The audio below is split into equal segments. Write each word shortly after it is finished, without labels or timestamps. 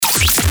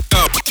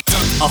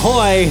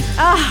Ahoy!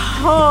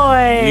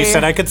 Ahoy! You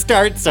said I could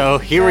start, so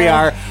here we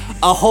are.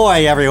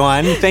 Ahoy,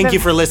 everyone. Thank you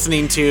for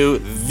listening to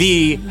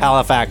the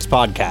Halifax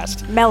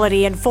podcast.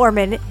 Melody and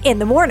Foreman in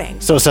the morning.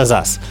 So says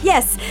us.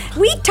 Yes,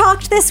 we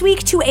talked this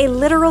week to a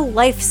literal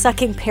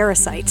life-sucking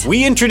parasite.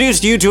 We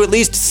introduced you to at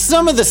least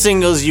some of the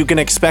singles you can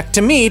expect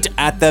to meet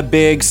at the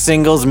big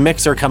singles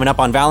mixer coming up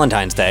on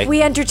Valentine's Day.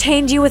 We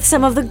entertained you with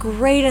some of the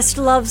greatest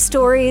love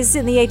stories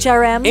in the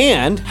HRM.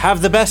 And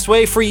have the best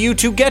way for you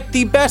to get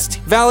the best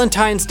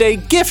Valentine's Day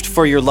gift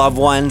for your loved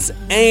ones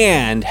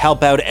and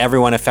help out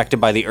everyone affected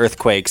by the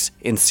earthquakes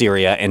in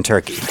Syria and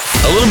Turkey.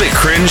 A little bit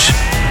cringe,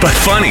 but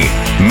funny.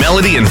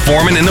 Melody and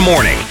Foreman in the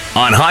morning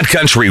on Hot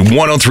Country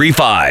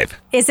 103.5.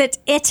 Is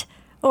it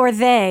or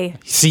they?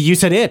 See, you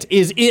said it.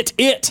 Is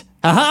it?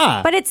 Aha!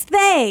 But it's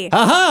they.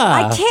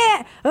 Aha! I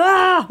can't.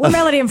 We're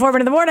Melody and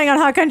Foreman in the morning on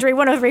Hot Country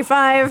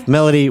 103.5.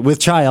 Melody with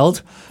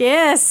child.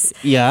 Yes.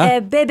 Yeah.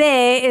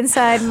 Bebe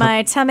inside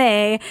my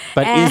tummy.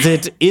 But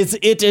is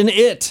it an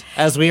it?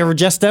 As we were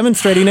just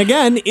demonstrating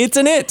again, it's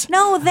an it.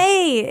 No,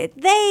 it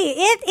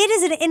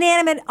is an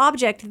inanimate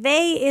object.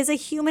 They is a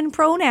human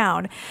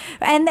pronoun.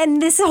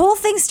 And this whole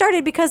thing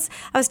started because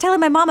I was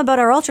telling my mom about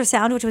our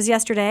ultrasound, which was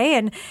yesterday,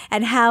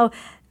 and how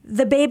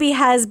the baby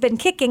has been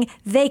kicking.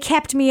 They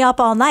kept me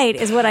up all night,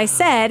 is what I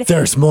said.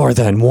 There's more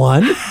than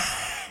one.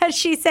 And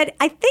she said,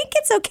 I think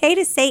it's okay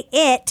to say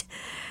it.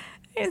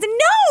 I said,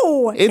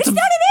 no, it's not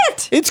an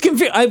it. It's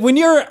confusing. When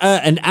you're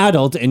an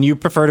adult and you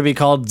prefer to be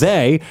called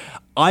they,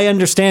 I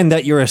understand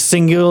that you're a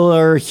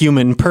singular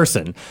human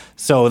person.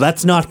 So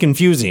that's not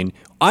confusing.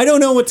 I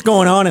don't know what's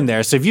going on in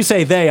there. So if you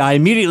say they, I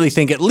immediately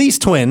think at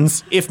least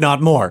twins, if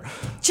not more.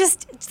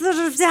 It's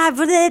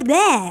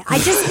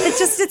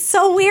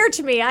so weird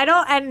to me.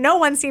 And no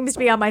one seems to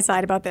be on my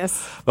side about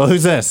this. Well,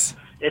 who's this?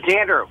 It's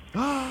Andrew.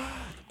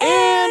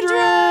 Andrew!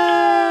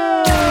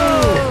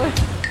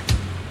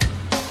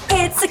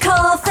 It's a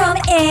call from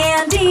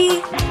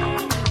Andy.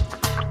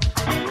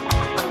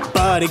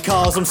 But he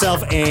calls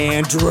himself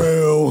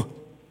Andrew.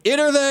 It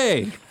or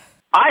they?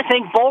 I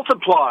think both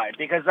apply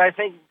because I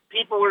think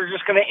people are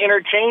just going to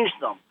interchange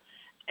them.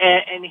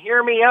 And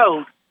hear me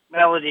out,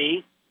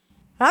 Melody.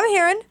 I'm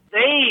hearing.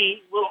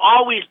 They will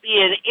always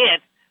be an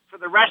it for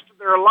the rest of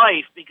their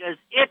life because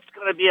it's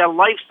going to be a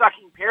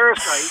life-sucking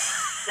parasite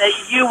that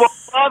you will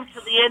love to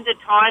the end of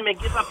time and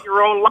give up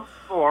your own life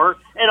for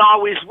and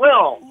always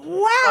will.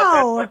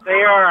 Wow. But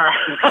they are.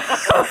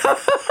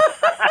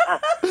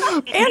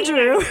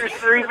 Andrew.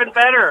 They're even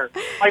better.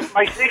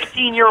 My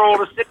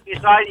 16-year-old is sitting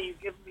beside you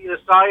giving me the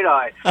side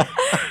eye.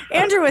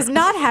 Andrew has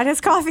not had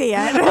his coffee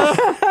yet.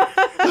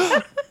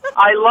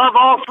 I love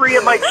all three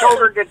of my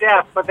children to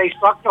death, but they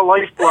suck the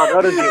lifeblood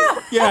out of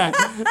you. Yeah.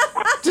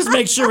 Just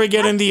make sure we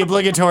get in the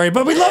obligatory,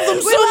 but we love them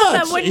We so love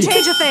much. them. Wouldn't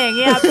change a thing.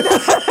 Yeah.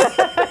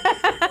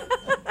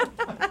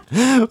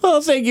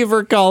 Well, thank you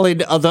for calling.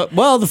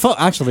 The phone.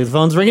 Actually, the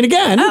phone's ringing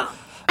again. Oh.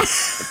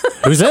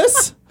 Who's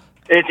this?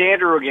 It's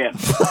Andrew again.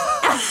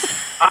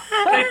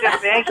 I'd like to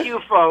thank you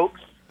folks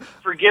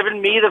for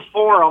giving me the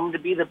forum to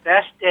be the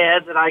best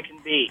dad that I can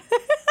be.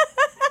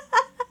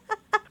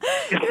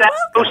 If that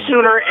no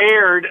sooner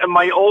aired and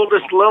my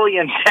oldest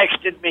Lillian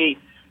texted me,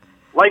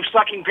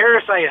 life-sucking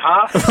parasite,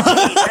 huh?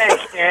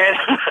 Thanks, Dad.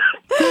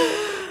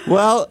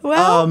 Well,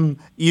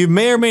 you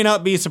may or may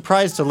not be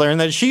surprised to learn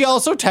that she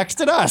also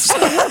texted us.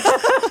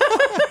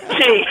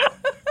 Gee.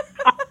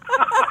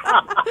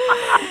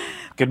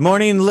 Good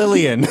morning,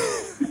 Lillian.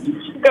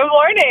 Good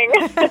morning.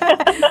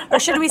 Or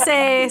should we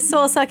say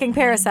soul-sucking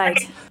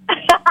parasite?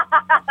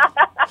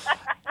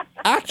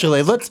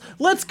 Actually,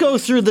 let's go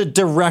through the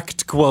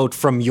direct quote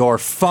from your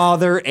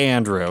father,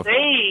 Andrew.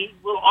 They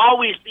will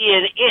always be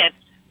an it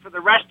for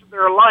the rest of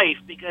their life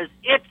because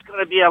it's going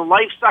to be a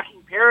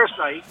life-sucking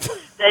parasite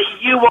that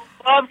you will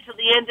love to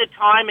the end of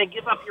time and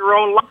give up your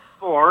own life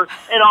for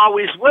and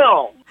always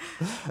will.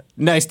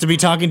 Nice to be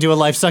talking to a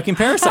life-sucking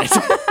parasite.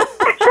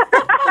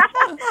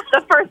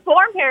 The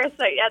firstborn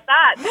parasite at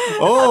that.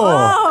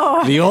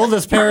 Oh, the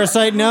oldest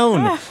parasite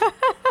known.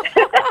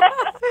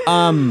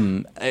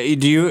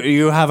 Do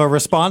you have a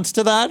response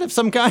to that of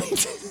some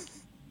kind?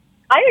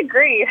 I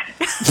agree.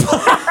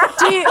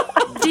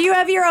 Do you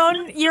have your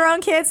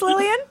own kids,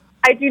 Lillian?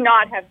 I do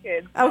not have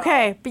kids.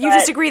 Okay, but you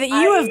just agree that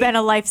you have been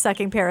a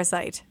life-sucking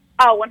parasite.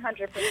 Oh,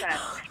 100%.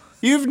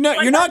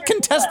 You're not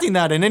contesting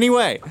that in any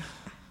way.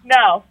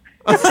 No.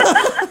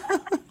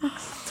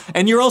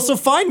 And you're also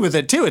fine with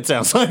it too, it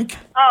sounds like.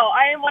 Oh,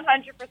 I am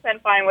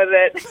 100% fine with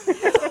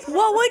it.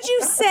 What would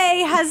you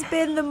say has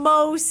been the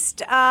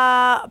most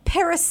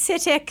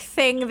parasitic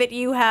thing that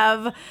you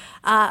have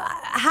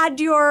had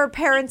your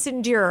parents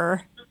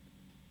endure?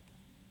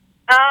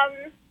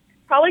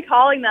 Probably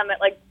calling them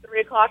at like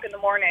 3 o'clock in the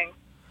morning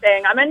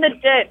saying, I'm in the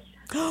ditch.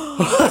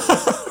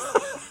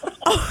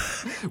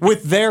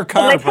 With their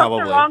car, they took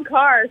probably. the wrong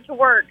car to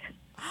work.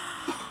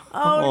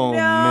 Oh, no.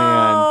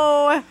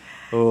 Man.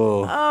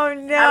 Oh. Oh,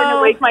 no. Having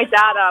to wake my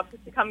dad up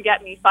to come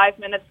get me 5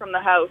 minutes from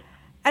the house.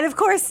 And of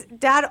course,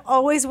 Dad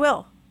always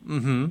will.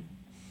 Mm-hmm.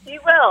 He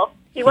will.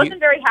 He wasn't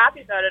very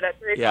happy about it at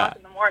 3 o'clock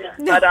in the morning.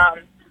 No. But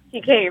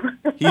he came.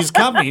 He's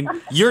coming.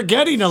 You're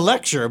getting a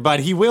lecture,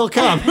 but he will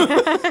come.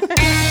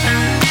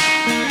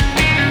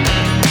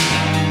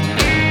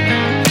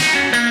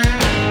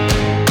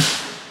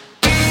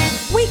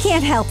 We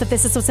can't help that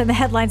this is what's in the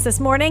headlines this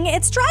morning.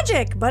 It's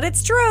tragic, but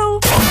it's true.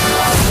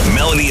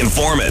 Melody and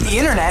Foreman. The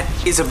internet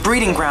is a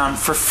breeding ground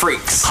for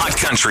freaks. Hot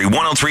Country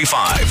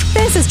 103.5.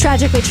 This is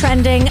Tragically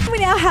Trending. We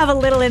now have a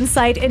little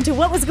insight into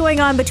what was going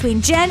on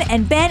between Jen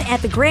and Ben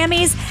at the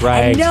Grammys. Right.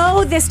 And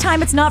no, this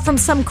time it's not from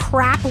some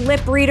crap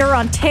lip reader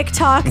on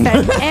TikTok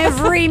that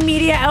every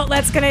media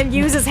outlet's going to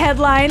use as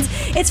headlines.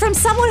 It's from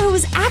someone who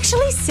was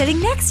actually sitting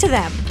next to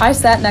them. I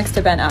sat next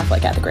to Ben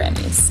Affleck at the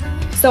Grammys.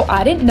 So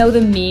I didn't know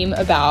the meme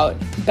about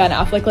Ben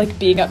Affleck like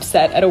being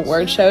upset at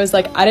award shows.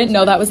 Like, I didn't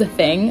know that was a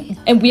thing.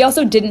 And we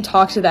also didn't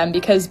talk to them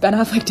because Ben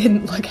Affleck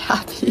didn't look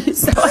happy.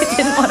 So I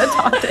didn't want to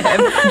talk to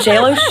him.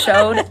 J-Lo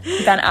showed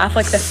Ben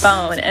Affleck the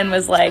phone and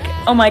was like,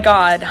 oh my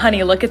God,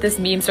 honey, look at this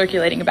meme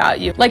circulating about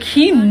you. Like,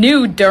 he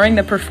knew during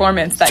the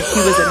performance that he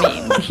was a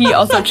meme. He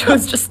also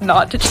chose just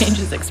not to change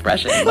his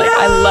expression. Like,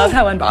 I love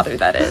how unbothered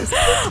that is.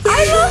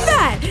 I love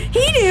that.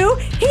 He knew.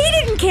 He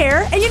didn't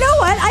care. And you know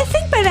what? I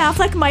think Ben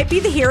Affleck might be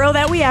the hero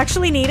that we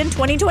actually need in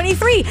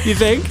 2023. You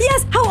think?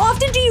 Yes. How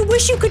often do you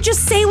wish you could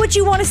just say what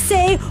you want to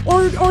say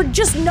or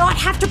just not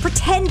have to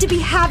pretend to be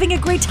having a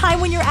great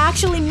time when you're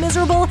actually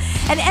miserable?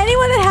 And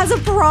anyone that has a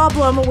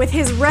problem with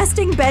his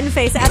resting Ben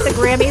face at the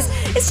Grammys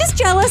is just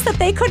jealous that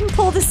they couldn't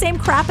pull the same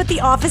crap at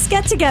the office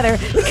get-together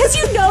because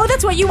you know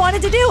that's what you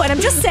wanted to do. And I'm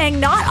just saying,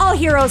 not all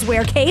heroes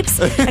wear capes,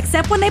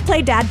 except when they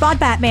play Dad Bod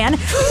Batman,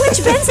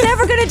 which Ben's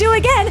never going to do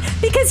again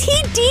because he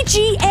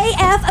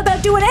DGAF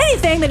about doing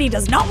anything that he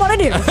does not want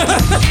to do.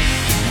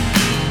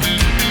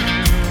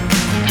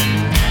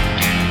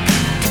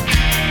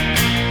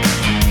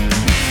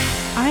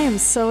 I am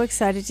so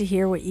excited to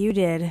hear what you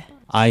did.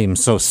 I am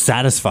so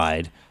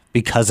satisfied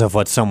because of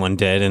what someone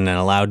did and then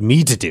allowed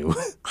me to do.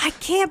 I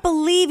can't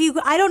believe you.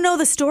 I don't know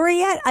the story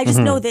yet. I just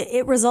know that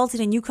it resulted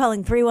in you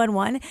calling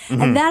 311.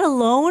 And that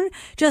alone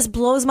just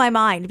blows my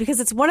mind because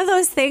it's one of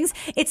those things.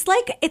 It's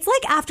like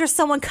after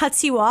someone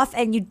cuts you off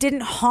and you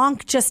didn't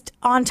honk just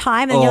on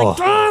time and you're like,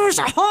 oh, I wish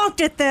I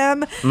honked at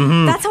them.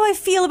 That's how I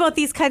feel about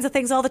these kinds of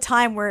things all the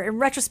time where in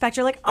retrospect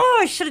you're like, oh,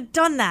 I should have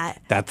done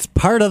that. That's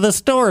part of the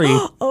story.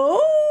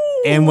 Oh.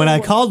 And when I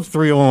called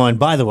 311,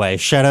 by the way,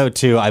 shout out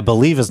to, I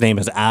believe his name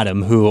is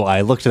Adam, who I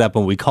looked it up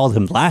when we called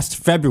him last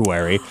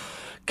February,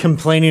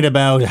 complaining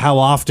about how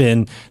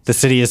often the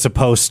city is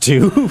supposed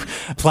to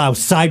plow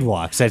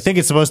sidewalks. I think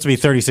it's supposed to be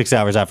 36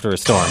 hours after a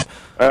storm.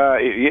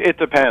 It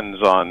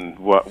depends on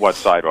what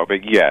sidewalk,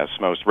 but yes,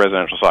 most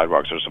residential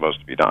sidewalks are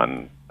supposed to be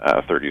done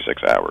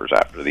 36 hours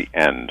after the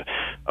end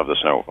of the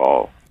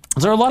snowfall.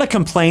 There are a lot of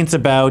complaints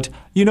about,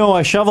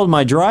 I shoveled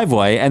my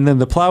driveway and then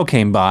the plow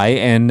came by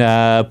and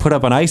put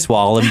up an ice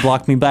wall and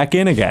blocked me back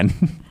in again.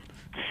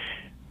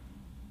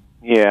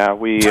 Yeah,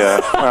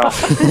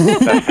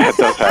 that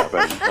does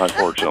happen,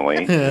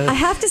 unfortunately. I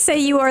have to say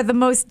you are the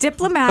most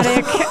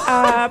diplomatic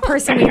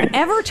person we've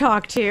ever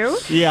talked to.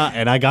 Yeah,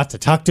 and I got to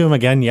talk to him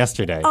again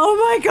yesterday. Oh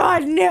my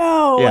God,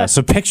 no. Yeah,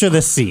 so picture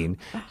this scene.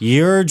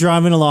 You're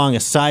driving along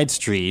a side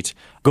street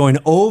going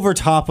over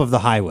top of the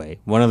highway,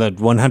 one of the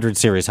 100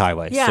 series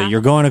highways. Yeah. So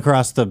you're going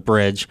across the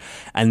bridge,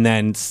 and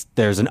then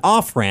there's an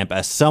off-ramp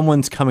as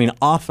someone's coming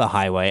off the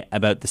highway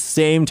about the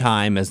same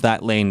time as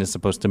that lane is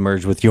supposed to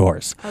merge with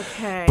yours.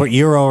 Okay. But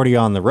you're already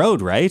on the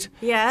road, right?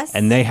 Yes.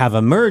 And they have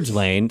a merge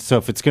lane, so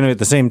if it's going to be at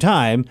the same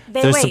time,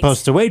 they're wait.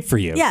 supposed to wait for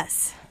you.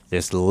 Yes.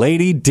 This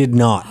lady did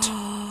not.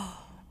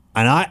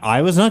 And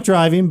I was not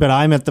driving, but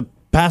I'm at the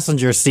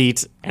passenger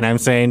seat, and I'm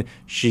saying,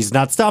 she's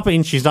not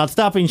stopping, she's not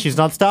stopping, she's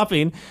not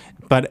stopping.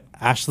 But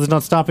Ashley's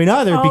not stopping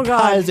either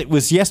because it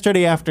was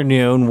yesterday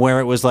afternoon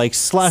where it was like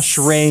slush,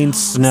 rain,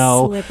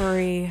 snow.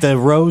 Slippery. The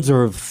roads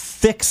are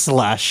thick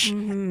slush.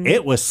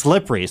 It was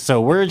slippery.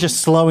 So we're just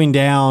slowing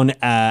down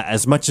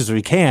as much as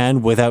we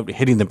can without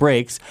hitting the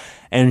brakes.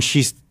 And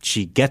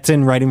she gets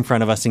in right in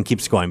front of us and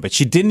keeps going. But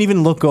she didn't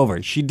even look over.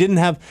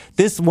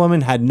 This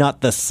woman had not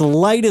the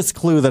slightest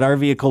clue that our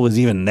vehicle was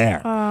even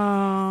there.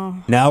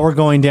 Now we're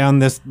going down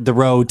the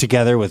road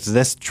together with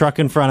this truck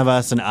in front of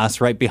us and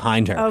us right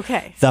behind her.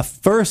 Okay. The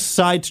first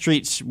side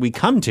street we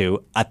come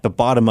to at the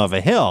bottom of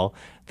a hill,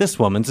 this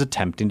woman's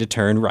attempting to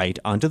turn right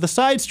onto the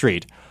side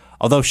street.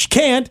 Although she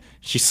can't,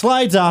 she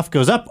slides off,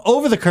 goes up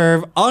over the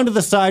curve, onto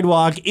the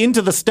sidewalk,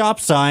 into the stop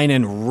sign,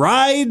 and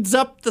rides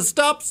up the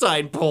stop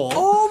sign pole.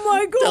 Oh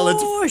my gosh. Till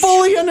it's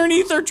fully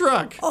underneath her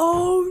truck.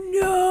 Oh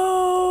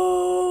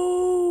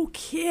no.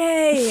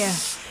 Okay.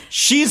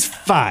 She's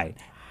fine.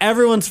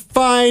 Everyone's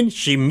fine.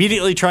 She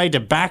immediately tried to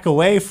back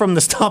away from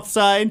the stop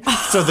sign,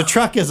 so the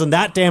truck isn't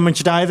that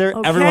damaged either.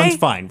 Okay. Everyone's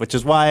fine, which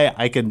is why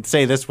I can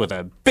say this with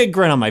a big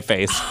grin on my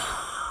face.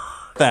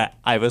 that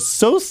I was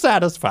so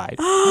satisfied.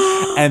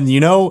 And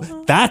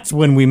that's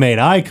when we made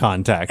eye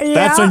contact. Yeah.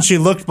 That's when she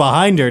looked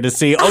behind her to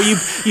see,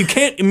 you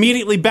can't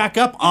immediately back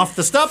up off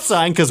the stop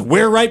sign because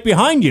we're right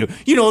behind you.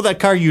 You know that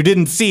car you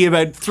didn't see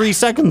about 3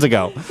 seconds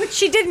ago. But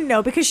she didn't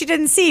know because she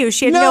didn't see you.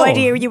 She had no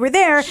idea you were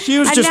there. She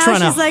was and just now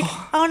trying she's to... like,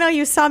 oh no,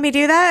 you saw me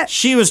do that?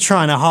 She was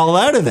trying to haul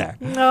out of there.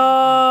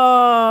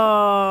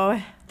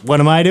 No. What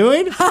am I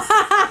doing?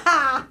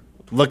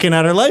 Looking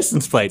at her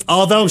license plate.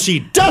 Although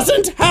she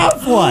doesn't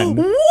have one.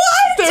 What?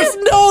 There's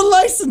no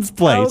license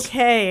plate.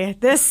 Okay,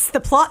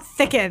 the plot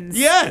thickens.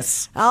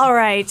 Yes. All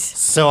right.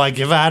 So I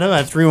give Adam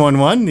at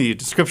 311 the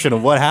description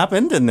of what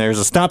happened, and there's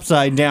a stop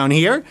sign down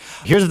here.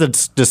 Here's the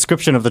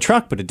description of the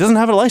truck, but it doesn't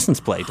have a license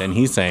plate. And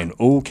he's saying,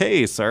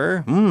 okay,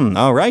 sir.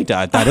 All right,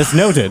 that is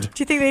noted.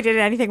 Do you think they did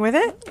anything with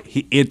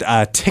it?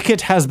 A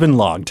ticket has been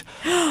logged.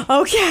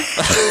 Okay.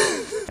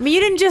 I mean,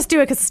 you didn't just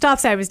do it because the stop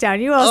sign was down.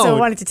 You also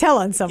wanted to tell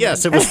on someone.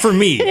 Yes, it was for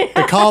me.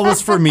 The call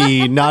was for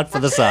me, not for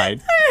the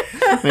side.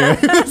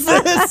 Who's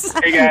this?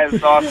 Hey guys,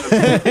 it's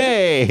Austin.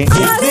 Hey.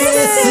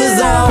 This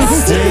is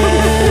Austin.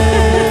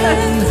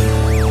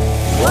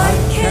 What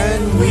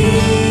can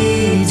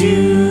we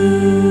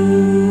do?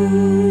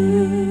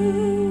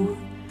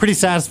 Pretty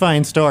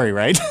satisfying story,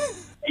 right?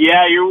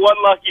 Yeah, you're one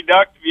lucky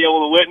duck to be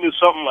able to witness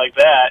something like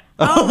that.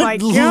 Oh my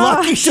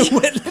Lucky gosh. to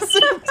witness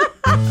it.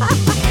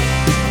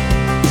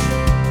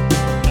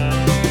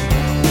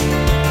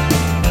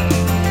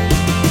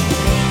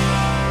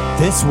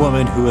 This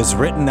woman who has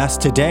written us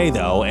today,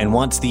 though, and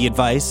wants the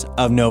advice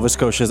of Nova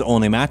Scotia's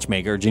only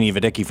matchmaker,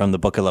 Geneva Dickey from the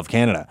Book of Love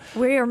Canada.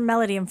 We're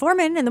Melody and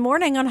Foreman in the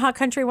morning on Hot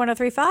Country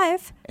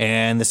 103.5.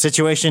 And the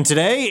situation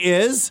today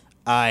is,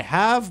 I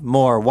have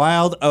more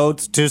wild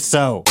oats to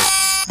sow.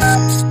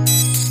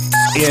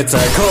 It's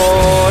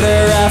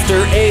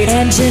 8:15.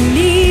 And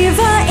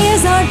Geneva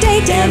is our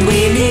date, and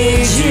we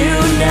need you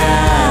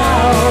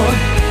now.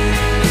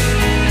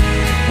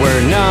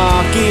 We're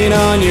knocking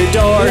on your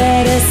door.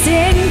 Let us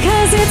in,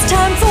 cause it's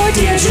time for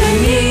Dear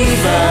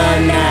Geneva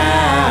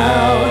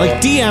now.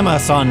 Like, DM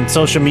us on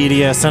social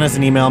media, send us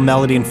an email,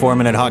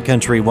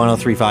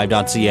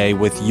 melodyandforeman@hotcountry1035.ca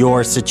with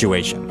your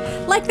situation.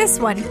 Like this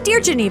one.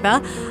 Dear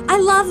Geneva, I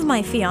love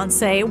my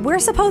fiancé. We're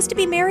supposed to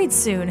be married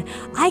soon.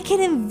 I can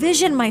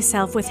envision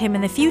myself with him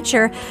in the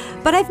future,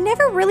 but I've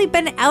never really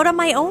been out on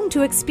my own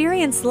to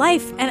experience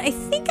life, and I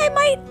think I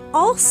might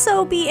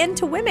also be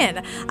into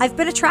women. I've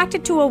been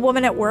attracted to a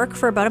woman at work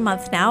for about a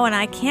month now, and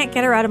I can't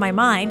get her out of my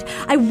mind.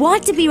 I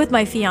want to be with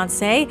my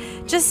fiancé,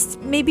 just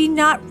maybe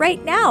not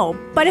right now.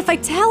 But if I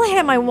tell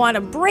him I want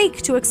a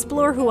break to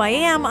explore who I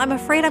am, I'm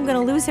afraid I'm going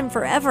to lose him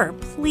forever.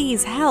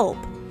 Please help.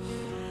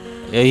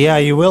 Yeah,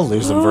 you will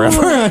lose him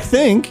forever, I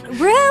think.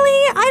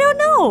 Really? I don't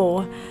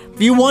know.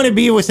 If you want to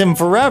be with him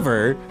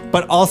forever,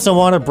 but also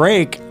want a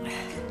break,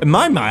 in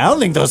my mind, I don't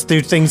think those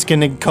two things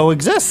can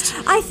coexist.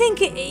 I think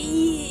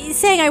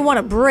saying I want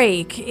a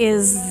break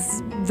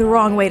is the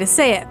wrong way to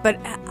say it, but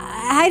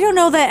I don't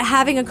know that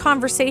having a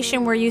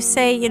conversation where you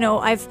say,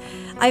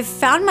 I've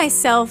found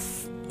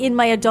myself in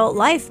my adult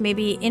life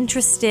maybe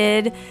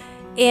interested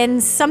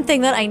in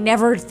something that I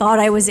never thought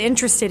I was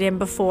interested in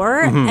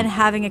before, and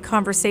having a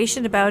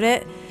conversation about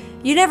it.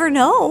 You never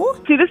know.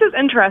 See, this is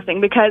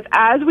interesting because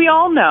as we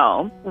all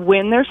know,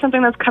 when there's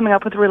something that's coming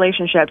up with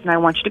relationships, and I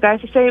want you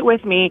guys to say it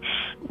with me,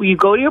 you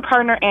go to your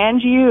partner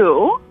and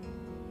you...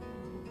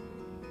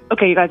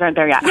 Okay, you guys aren't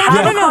there yet.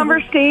 Have a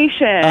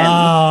conversation.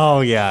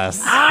 Oh,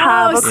 yes.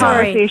 Have a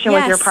sorry. conversation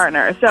with your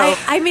partner. So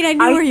I knew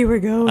where you were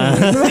going.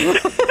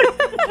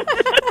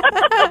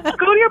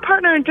 Go to your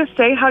partner and just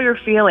say how you're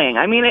feeling.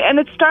 I mean, and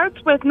it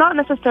starts with not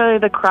necessarily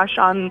the crush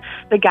on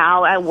the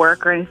gal at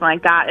work or anything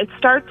like that. It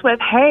starts with,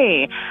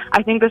 hey,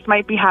 I think this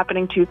might be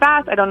happening too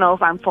fast. I don't know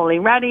if I'm fully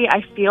ready.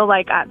 I feel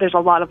like there's a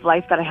lot of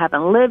life that I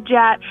haven't lived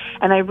yet,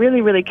 and I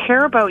really, really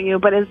care about you,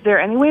 but is there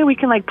any way we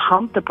can,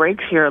 pump the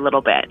brakes here a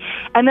little bit?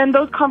 And then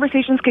those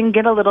conversations can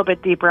get a little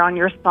bit deeper on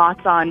your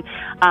thoughts on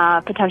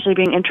potentially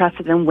being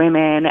interested in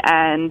women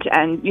and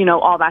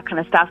all that kind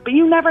of stuff. But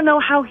you never know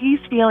how he's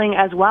feeling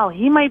as well.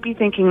 He might be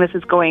thinking this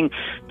is going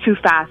too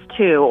fast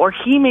too, or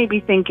he may be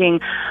thinking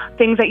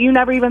things that you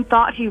never even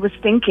thought he was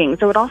thinking.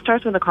 So it all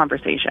starts with a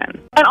conversation.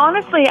 And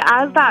honestly,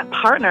 as that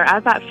partner,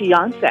 as that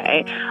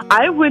fiance,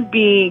 I would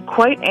be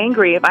quite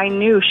angry if I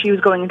knew she was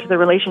going into the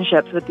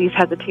relationships with these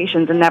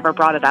hesitations and never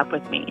brought it up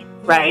with me,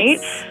 right?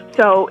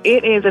 So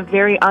it is a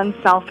very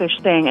unselfish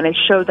thing, and it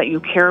shows that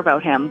you care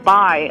about him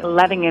by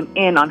letting him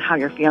in on how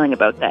you're feeling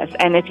about this.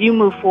 And if you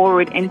move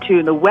forward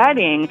into the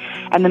wedding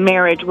and the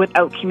marriage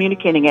without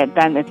communicating it,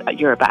 then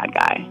you're a bad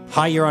guy.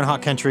 Hi, you're on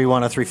Hot Country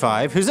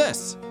 103.5. Who's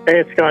this?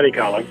 Hey, it's Scotty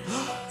calling.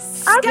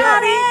 Scotty!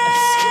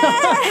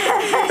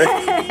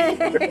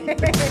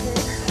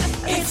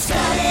 It's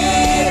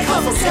Scotty!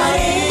 Call for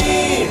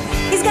Scotty!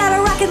 He's got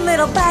a rockin'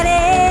 little body!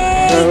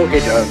 No, he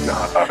does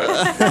not.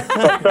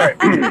 Sorry.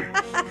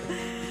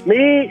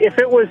 Me, if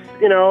it was,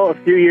 a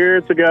few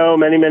years ago,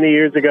 many, many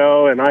years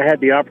ago, and I had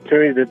the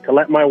opportunity to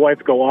let my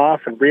wife go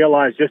off and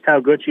realize just how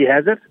good she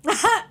has it,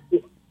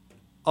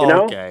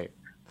 Okay.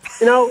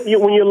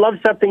 when you love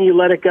something, you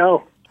let it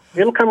go.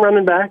 It'll come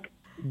running back.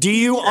 Do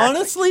you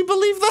honestly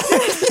believe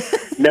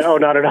that? No,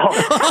 not at all.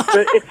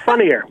 But it's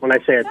funnier when I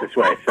say it this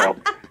way. So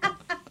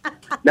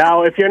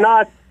now, if you're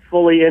not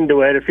fully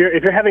into it, if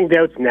you're having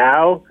doubts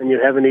now and you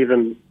haven't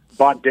even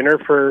bought dinner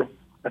for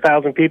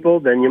 1,000 people,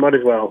 then you might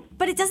as well.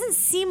 But it doesn't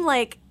seem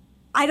like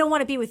I don't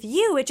want to be with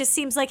you. It just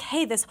seems like,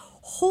 hey, this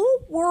whole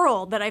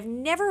world that I've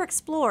never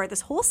explored,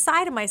 this whole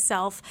side of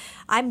myself,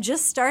 I'm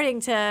just starting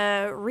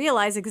to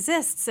realize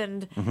exists.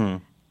 And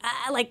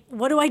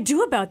what do I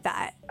do about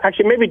that?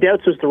 Actually, maybe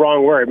doubts was the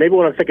wrong word. Maybe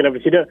what I'm thinking of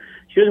is she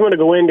doesn't want to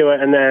go into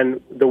it and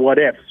then the what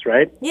ifs,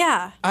 right?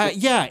 Yeah.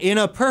 Yeah, in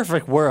a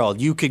perfect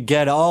world, you could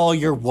get all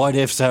your what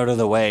ifs out of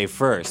the way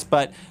first,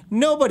 but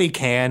nobody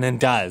can and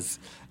does.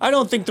 I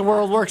don't think the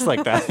world works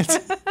like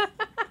that.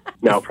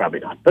 No, probably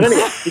not. But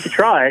anyway, you could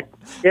try.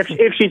 If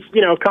she's,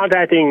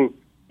 contacting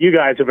you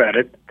guys about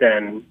it,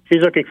 then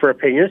she's looking for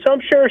opinions. So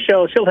I'm sure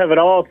she'll have it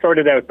all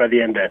sorted out by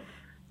the end of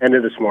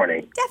this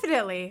morning.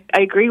 Definitely.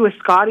 I agree with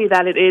Scotty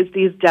that it is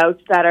these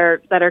doubts that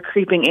are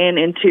creeping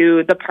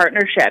into the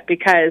partnership,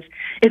 because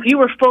if you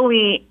were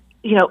fully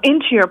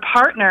into your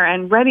partner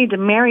and ready to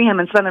marry him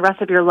and spend the rest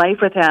of your life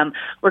with him,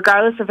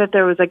 regardless of if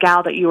there was a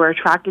gal that you were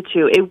attracted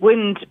to, it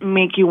wouldn't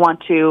make you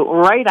want to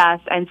write us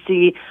and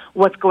see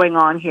what's going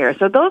on here.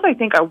 So those, I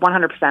think, are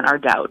 100% our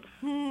doubts.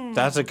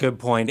 That's a good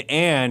point.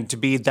 And to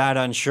be that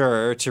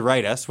unsure to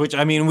write us, which,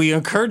 I mean, we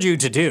encourage you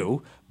to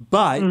do,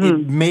 but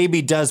it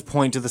maybe does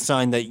point to the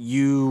sign that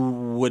you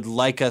would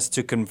like us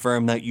to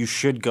confirm that you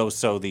should go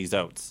sow these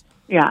oats.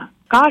 Yeah.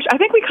 Gosh, I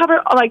think we covered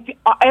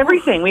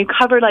everything. We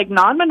covered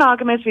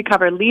non-monogamous, we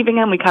covered leaving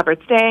him, we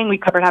covered staying, we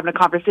covered having a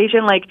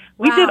conversation.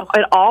 We did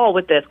it all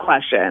with this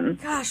question.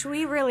 Gosh,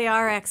 we really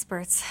are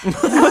experts.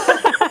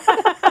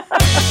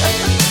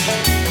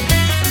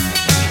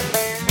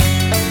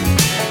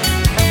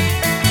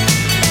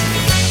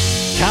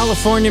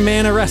 California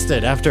man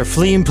arrested after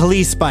fleeing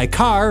police by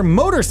car,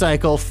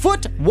 motorcycle,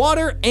 foot,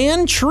 water,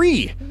 and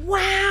tree.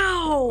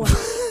 Wow.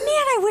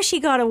 I wish he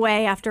got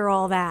away after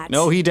all that.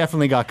 No, he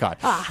definitely got caught.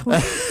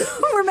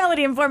 We're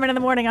Melody and Foreman in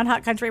the morning on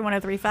Hot Country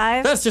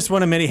 103.5. That's just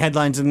one of many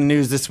headlines in the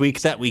news this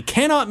week that we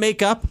cannot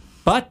make up,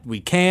 but we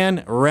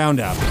can round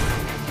up.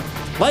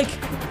 Like,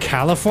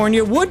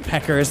 California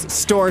woodpeckers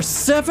store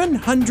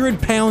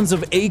 700 pounds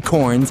of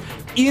acorns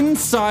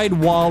inside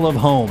wall of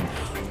home.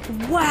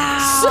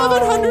 Wow.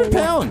 700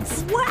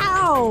 pounds.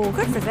 Wow.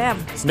 Good for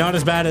them. It's not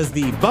as bad as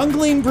the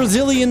bungling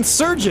Brazilian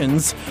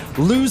surgeons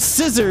lose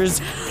scissors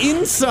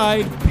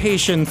inside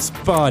patient's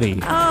body.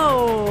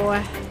 Oh,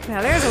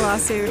 now there's a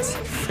lawsuit.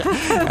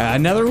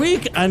 Another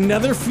week,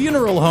 another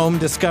funeral home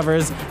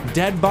discovers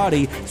dead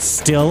body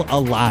still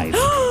alive.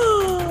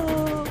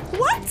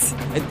 What?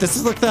 This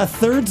is like the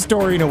third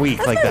story in a week.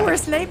 That's like my that.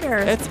 worst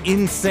nightmare. That's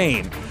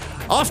insane.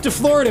 Off to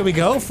Florida we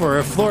go for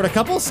a Florida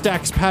couple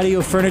stacks patio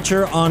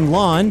furniture on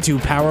lawn to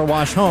power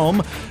wash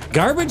home.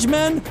 Garbage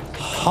men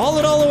haul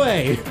it all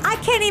away. I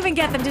can't even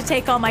get them to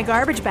take all my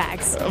garbage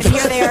bags. And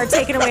here they are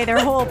taking away their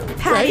whole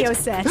patio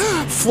set.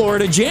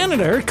 Florida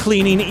janitor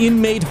cleaning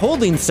inmate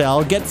holding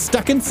cell gets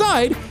stuck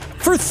inside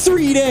for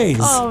 3 days.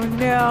 Oh,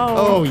 no.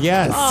 Oh,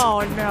 yes.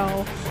 Oh,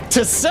 no.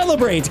 To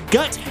celebrate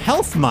Gut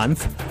Health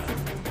Month,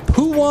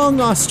 Poowong,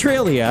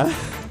 Australia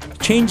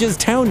changes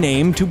town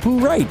name to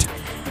Poo-Right.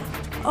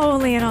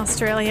 Only in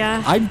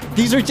Australia.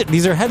 These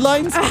are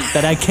headlines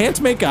that I can't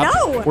make up.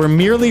 No. We're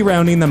merely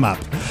rounding them up.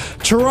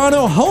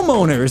 Toronto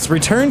homeowners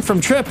return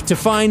from trip to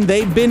find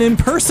they've been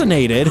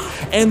impersonated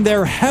and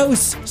their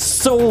house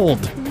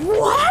sold.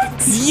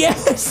 What?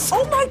 Yes.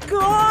 Oh my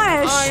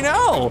gosh. I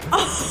know.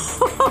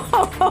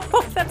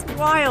 Oh, that's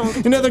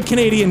wild. In other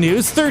Canadian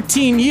news,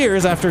 13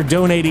 years after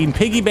donating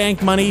piggy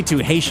bank money to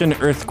Haitian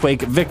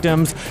earthquake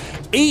victims,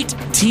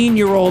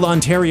 18-year-old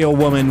Ontario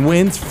woman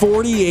wins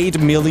 $48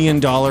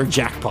 million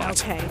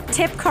jackpot. Okay.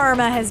 Tip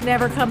karma has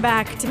never come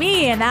back to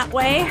me in that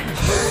way.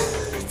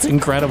 It's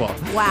incredible.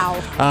 Wow.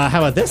 How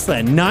about this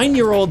then?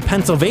 9-year-old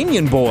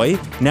Pennsylvanian boy,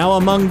 now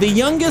among the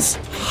youngest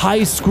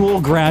high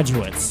school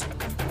graduates.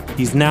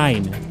 He's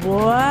 9.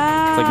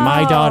 Wow. It's like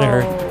my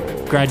daughter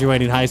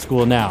graduating high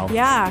school now.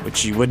 Yeah. Which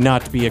she would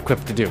not be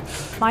equipped to do.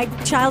 My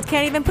child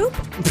can't even poop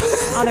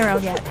on their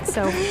own yet,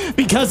 so.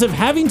 Because of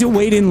having to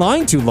wait in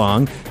line too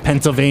long,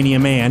 Pennsylvania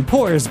man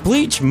pours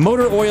bleach,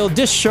 motor oil,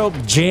 dish soap,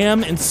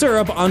 jam, and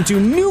syrup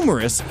onto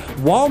numerous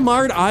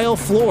Walmart aisle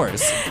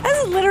floors.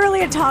 That's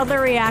literally a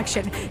toddler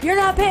reaction. You're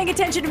not paying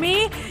attention to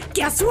me?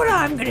 Guess what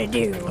I'm gonna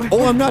do?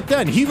 Oh, I'm not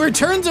done. He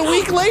returns a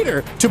week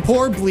later to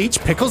pour bleach,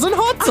 pickles, and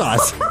hot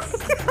sauce.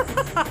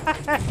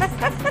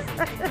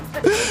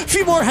 A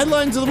few more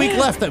headlines of the week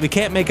left that we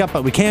can't make up,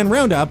 but we can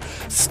round up.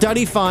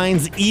 Study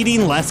finds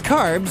eating less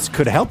carbs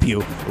could help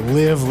you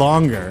live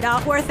longer.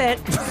 Not worth it.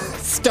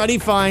 Study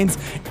finds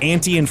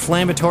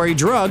anti-inflammatory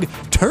drug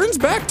turns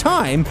back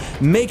time,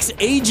 makes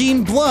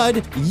aging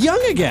blood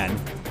young again.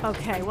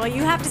 Okay, well,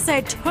 you have to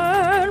say,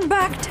 turn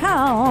back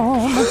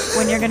town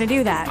when you're going to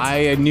do that.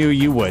 I knew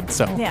you would,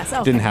 so yes,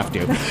 okay. Didn't have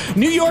to.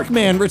 New York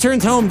man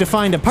returns home to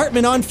find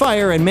apartment on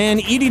fire and man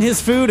eating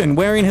his food and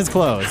wearing his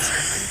clothes.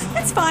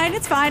 It's fine.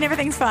 It's fine.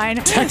 Everything's fine.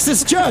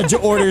 Texas judge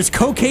orders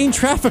cocaine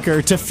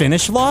trafficker to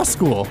finish law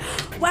school.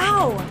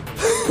 Wow.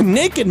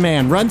 Naked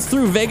man runs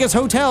through Vegas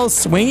hotel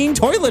swinging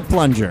toilet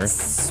plunger.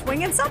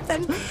 Swinging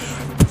something.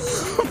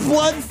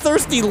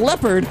 Bloodthirsty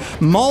leopard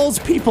mauls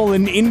people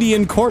in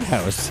Indian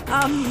courthouse.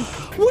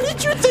 What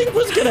did you think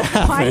was going to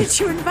happen? Why did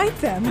you invite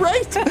them?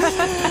 Right?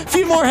 A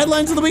few more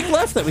headlines of the week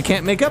left that we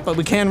can't make up, but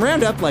we can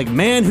round up, like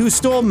man who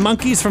stole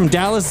monkeys from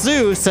Dallas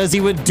Zoo says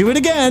he would do it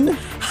again.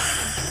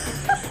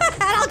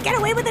 I'll get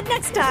away with it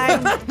next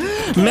time.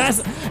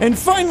 And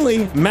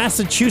finally,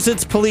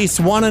 Massachusetts police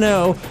want to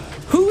know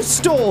who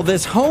stole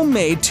this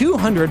homemade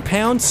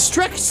 200-pound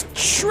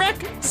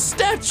Shrek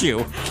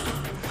statue.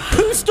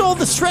 Who stole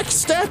the Shrek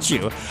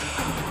statue?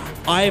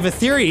 I have a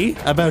theory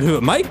about who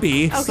it might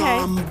be. Okay.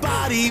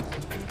 Somebody.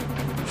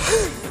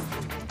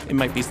 It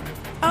might be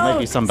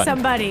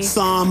somebody.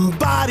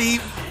 Somebody.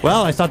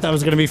 Well, I thought that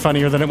was going to be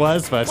funnier than it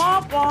was, but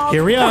Womp womp.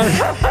 here we are.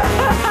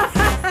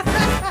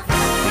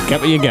 You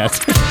get what you get.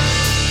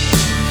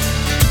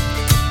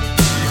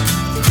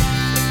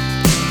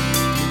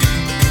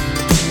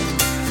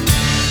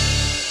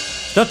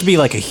 Not to be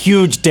like a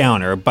huge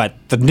downer, but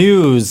the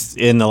news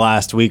in the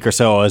last week or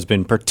so has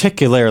been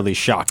particularly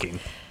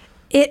shocking.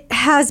 It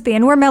has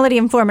been. We're Melody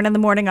and Foreman in the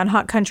morning on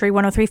Hot Country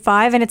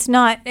 103.5, and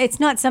it's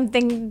not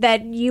something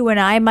that you and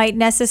I might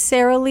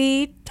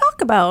necessarily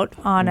talk about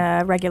on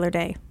a regular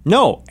day.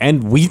 No,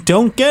 and we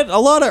don't get a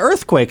lot of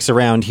earthquakes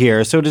around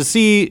here, so to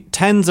see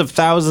tens of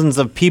thousands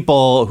of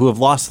people who have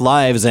lost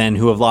lives and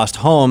who have lost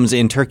homes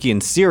in Turkey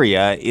and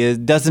Syria,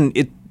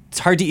 it's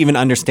hard to even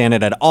understand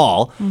it at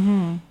all.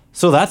 Mm-hmm.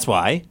 So that's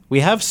why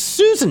we have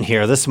Susan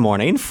here this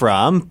morning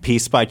from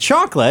Peace by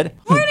Chocolate.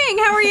 Morning,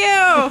 how are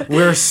you?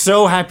 We're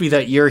so happy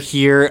that you're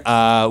here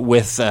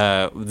with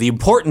the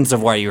importance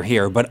of why you're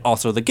here, but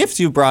also the gifts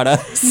you brought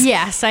us.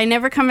 Yes, I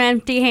never come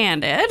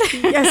empty-handed.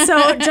 Yeah,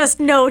 so just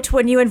note,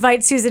 when you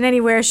invite Susan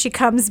anywhere, she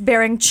comes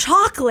bearing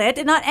chocolate,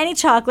 and not any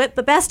chocolate,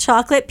 but best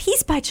chocolate,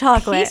 Peace by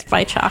Chocolate. Peace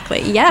by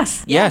Chocolate,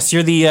 yes. Yes,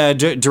 you're the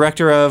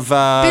director of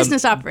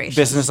Business Operations.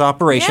 Business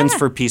Operations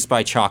for Peace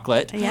by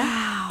Chocolate.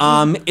 Yeah.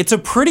 It's a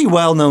pretty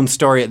well-known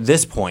story at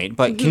this point,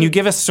 but can you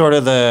give us sort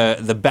of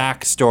the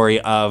backstory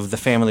of the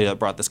family that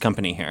brought this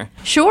company here?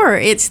 Sure.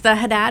 It's the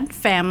Haddad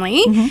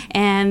family,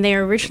 and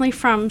they're originally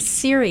from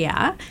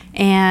Syria.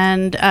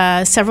 And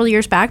several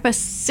years back, about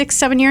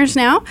 6-7 years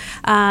now,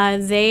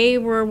 they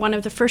were one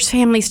of the first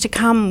families to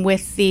come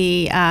with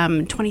the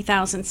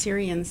 20,000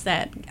 Syrians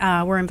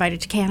that were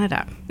invited to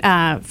Canada,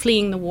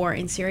 fleeing the war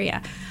in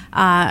Syria.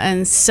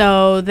 And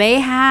so they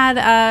had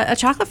a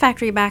chocolate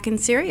factory back in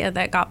Syria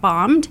that got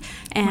bombed.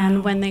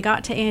 And when they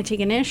got to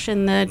Antigonish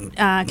and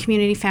the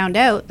community found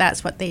out,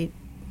 that's what they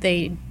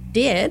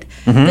did.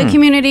 The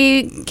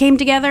community came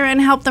together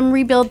and helped them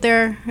rebuild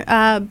their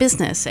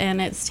business,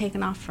 and it's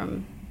taken off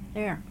from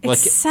there.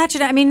 It's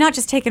not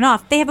just taken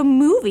off. They have a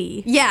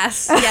movie.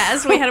 Yes.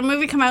 We had a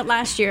movie come out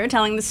last year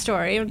telling the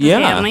story of the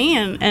family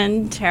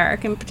and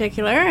Tarek in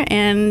particular.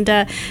 And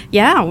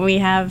we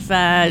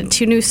have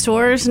 2 new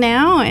stores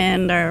now,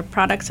 and our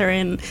products are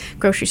in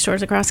grocery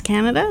stores across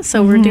Canada.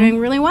 So we're doing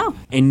really well.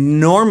 And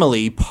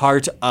normally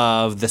part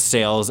of the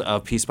sales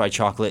of Peace by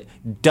Chocolate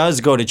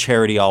does go to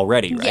charity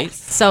already, right? Yes.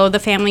 So the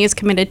family is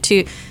committed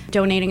to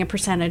donating a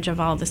percentage of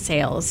all the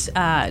sales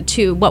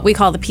to what we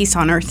call the Peace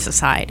on Earth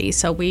Society.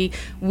 So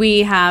we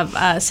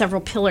have several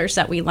pillars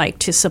that we like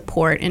to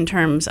support in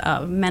terms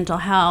of mental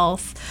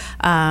health,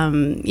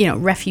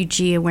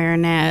 refugee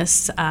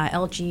awareness,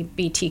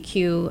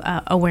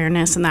 LGBTQ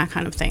awareness, and that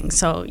kind of thing.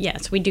 So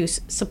yes, we do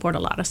support a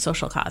lot of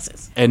social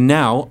causes. And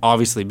now,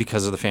 obviously,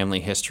 because of the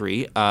family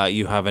history,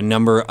 you have a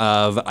number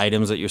of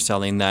items that you're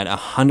selling that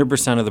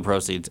 100% of the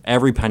proceeds,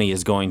 every penny,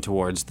 is going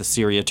towards the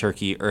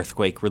Syria-Turkey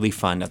Earthquake Relief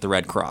Fund at the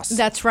Red Cross.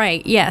 That's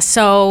right, yes.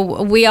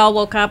 So we all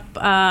woke up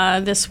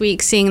this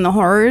week seeing the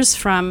horrors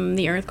from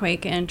the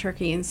earthquake in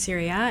Turkey and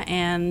Syria,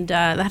 and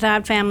the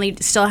Haddad family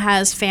still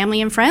has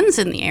family and friends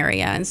in the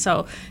area, and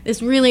so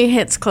this really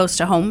hits close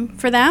to home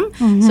for them.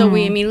 So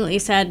we immediately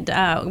said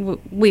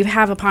we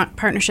have a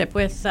partnership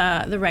with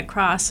the Red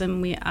Cross,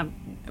 and we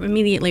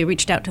immediately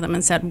reached out to them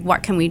and said,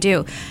 what can we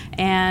do?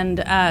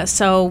 And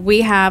so we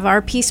have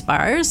our Peace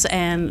Bars,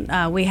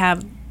 and we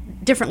have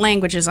different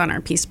languages on our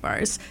Peace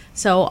Bars.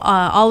 So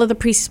all of the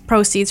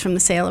proceeds from the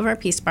sale of our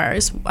Peace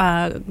Bars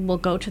will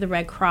go to the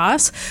Red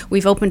Cross.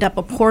 We've opened up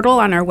a portal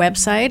on our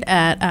website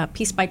at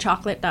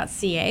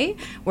peacebychocolate.ca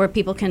where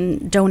people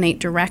can donate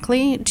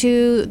directly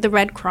to the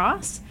Red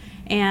Cross.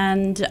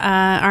 And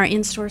our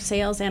in-store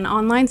sales and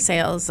online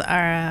sales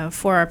are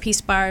for our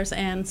Peace Bars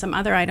and some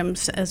other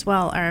items as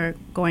well are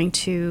going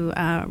to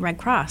Red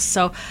Cross.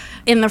 So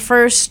in the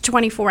first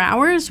 24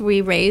 hours,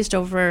 we raised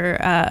over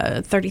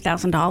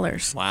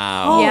 $30,000.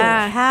 Wow.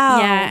 Yeah, how?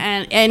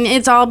 Yeah, and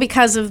it's all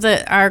because of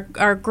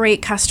our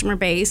great customer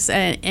base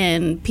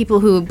and people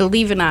who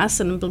believe in us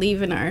and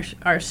believe in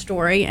our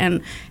story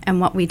and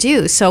what we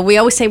do. So we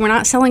always say we're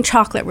not selling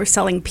chocolate, we're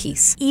selling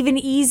peace. Even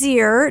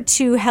easier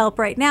to help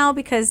right now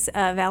because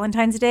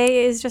Valentine's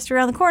Day is just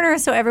around the corner,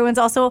 so everyone's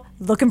also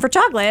looking for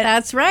chocolate.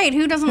 That's right.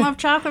 Who doesn't love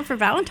chocolate for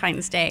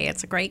Valentine's Day?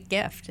 It's a great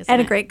gift, isn't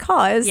and it? a great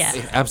cause. Yeah.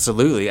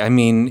 Absolutely. I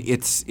mean,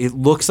 it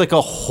looks like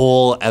a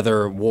whole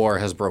other war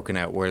has broken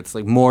out where it's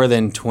like more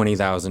than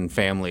 20,000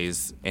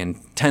 families and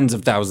tens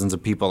of thousands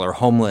of people are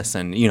homeless,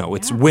 and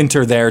it's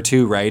winter there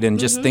too, right? And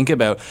just think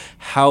about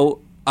how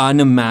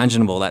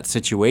unimaginable that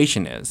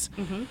situation is.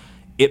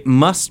 It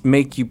must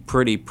make you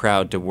pretty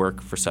proud to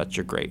work for such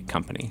a great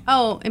company.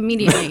 Oh,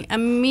 immediately.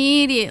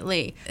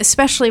 Immediately.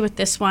 Especially with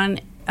this one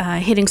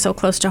hitting so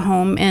close to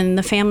home, and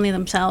the family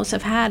themselves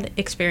have had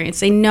experience.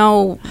 They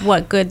know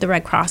what good the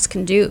Red Cross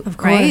can do, of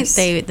right? course.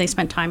 They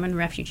spent time in a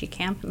refugee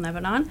camp in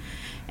Lebanon,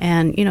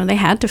 and, they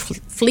had to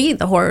flee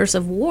the horrors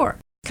of war.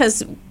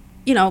 Because,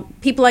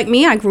 people like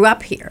me, I grew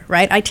up here,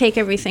 right? I take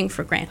everything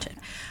for granted.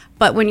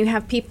 But when you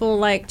have people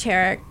like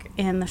Tarek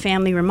and the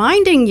family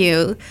reminding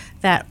you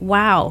that,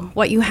 wow,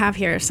 what you have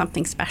here is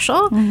something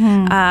special,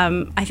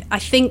 I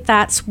think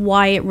that's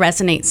why it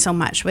resonates so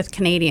much with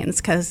Canadians,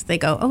 because they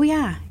go, oh,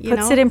 yeah.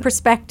 Puts it in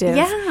perspective.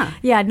 Yeah.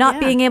 Yeah, not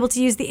being able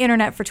to use the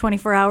internet for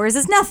 24 hours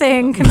is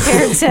nothing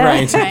compared to,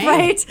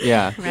 right?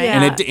 Yeah. Right.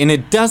 And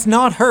it does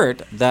not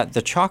hurt that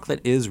the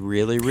chocolate is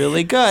really,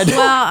 really good.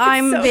 Well,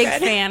 I'm a big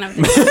fan of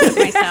the chocolate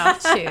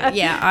myself, too.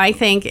 Yeah, I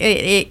think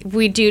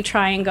we do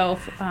try and go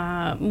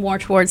more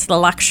towards the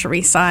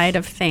luxury side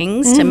of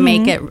things to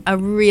make it a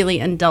really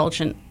indulgent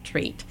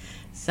treat.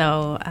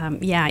 So,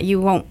 you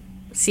won't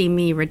see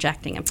me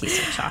rejecting a piece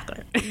of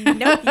chocolate.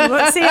 Nope, you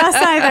won't see us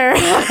either.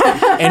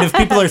 And if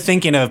people are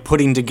thinking of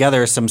putting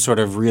together some sort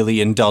of really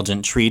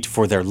indulgent treat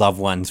for their loved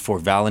ones for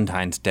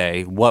Valentine's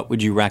Day, what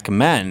would you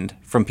recommend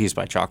from Peace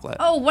by Chocolate?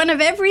 Oh, one of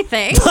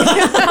everything.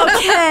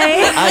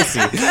 Okay. I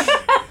see.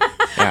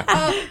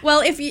 Yeah.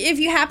 Well, if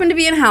you happen to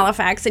be in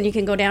Halifax, and you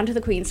can go down to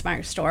the Queen's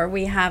Mark store,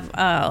 we have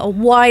a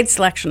wide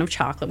selection of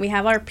chocolate. We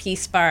have our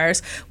Peace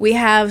Bars. We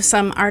have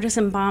some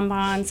artisan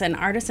bonbons and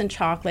artisan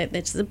chocolate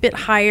that's a bit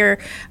higher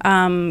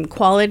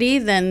quality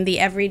than the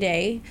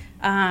everyday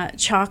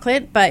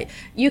chocolate, but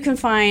you can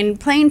find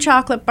plain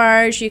chocolate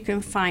bars. You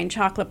can find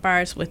chocolate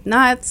bars with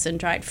nuts and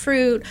dried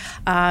fruit.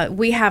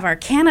 We have our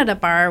Canada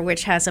bar,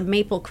 which has a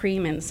maple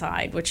cream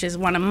inside, which is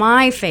one of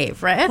my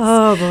favorites.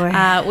 Oh,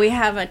 boy. We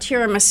have a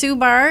tiramisu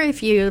bar,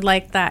 if you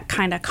like that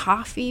kind of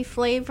coffee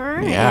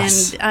flavor.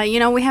 Yes.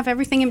 And, we have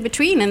everything in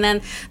between. And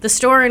then the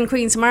store in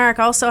Queen's Mark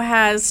also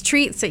has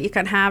treats that you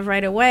can have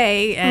right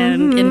away,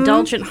 and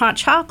indulgent hot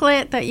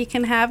chocolate that you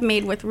can have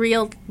made with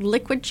real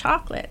liquid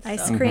chocolate.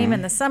 Ice cream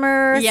in the summer.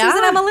 Yeah.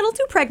 Susan, I'm a little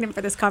too pregnant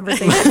for this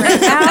conversation right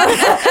now.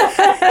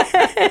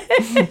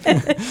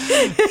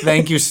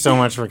 Thank you so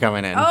much for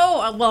coming in.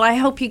 Oh, well, I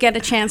hope you get a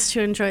chance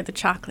to enjoy the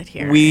chocolate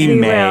here. We We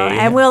may. will.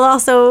 And we'll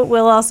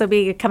also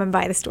be coming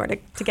by the store to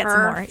get some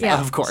more. Perfect. Yeah.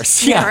 Of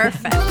course. Yeah.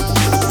 Perfect.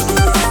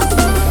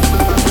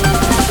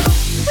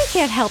 We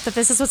can't help that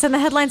this is what's in the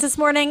headlines this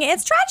morning.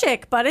 It's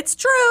tragic, but it's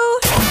true.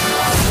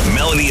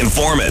 Melody and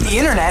Foreman. The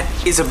internet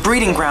is a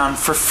breeding ground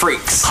for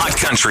freaks. Hot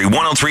Country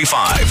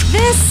 103.5.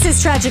 This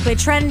is tragically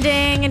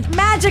trending, and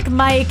Magic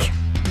Mike,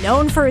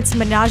 known for its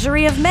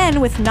menagerie of men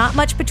with not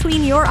much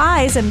between your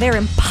eyes and their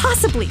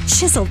impossibly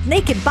chiseled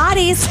naked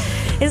bodies,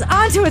 is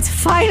onto its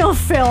final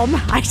film.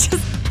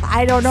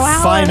 I don't know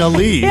how.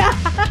 Finally. Yeah.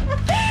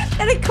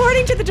 And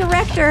according to the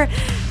director,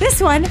 this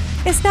one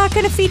is not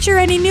going to feature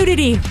any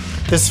nudity.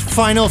 This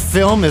final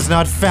film is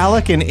not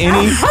phallic in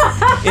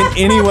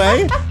any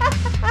way?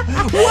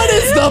 What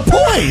is the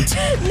point?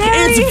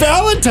 Nary- It's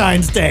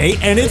Valentine's Day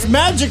and it's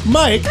Magic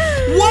Mike.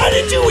 Why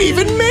did you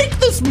even make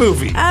this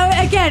movie?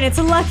 Again, it's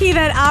lucky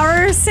that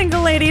our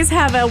single ladies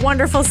have a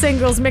wonderful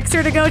singles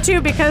mixer to go to,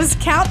 because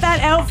count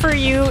that out for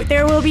you.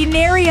 There will be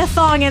nary a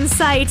thong in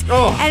sight.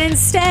 Oh. And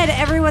instead,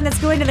 everyone that's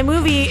going to the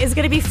movie is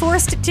going to be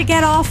forced to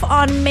get off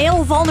on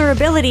male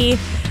vulnerability,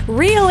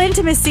 real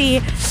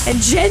intimacy, and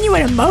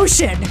genuine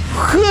emotion.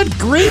 Good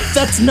grief,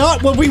 that's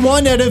not what we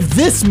want out of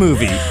this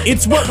movie.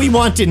 It's what we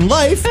want in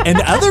life and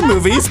other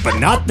movies, but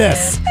not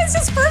this. It's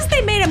just first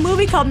they made a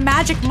movie called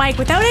Magic Mike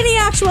without any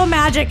actual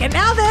magic, and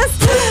now this.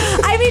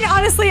 I mean,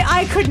 honestly,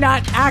 I could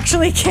not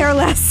actually care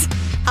less.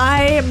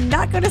 I am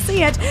not going to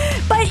see it.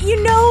 But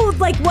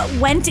what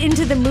went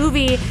into the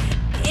movie,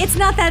 it's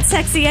not that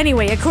sexy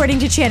anyway, according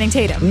to Channing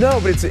Tatum. No,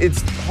 but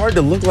it's hard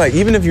to look like,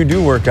 even if you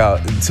do work out,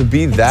 to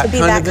be that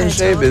kind of in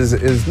shape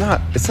is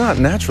not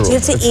natural. Do you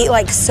have to eat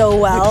like so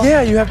well?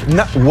 Yeah, you have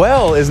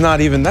that's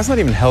not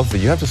even healthy.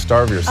 You have to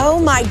starve yourself. Oh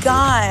my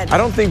God. I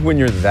don't think when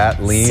you're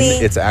that lean, See,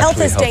 it's actually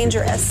health is healthy.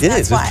 dangerous. It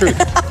is. That's It's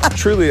true.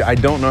 Truly, I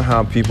don't know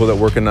how people that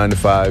work a 9 to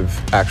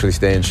 5 actually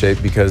stay in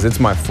shape, because it's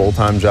my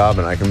full-time job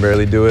and I can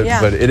barely do it.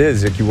 Yeah. But it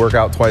is. If you work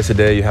out twice a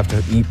day, you have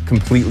to eat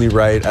completely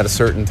right at a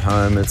certain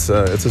time. It's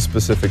a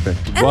specific thing.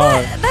 And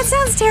that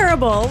sounds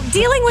terrible.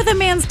 Dealing with a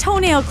man's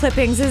toenail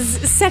clippings is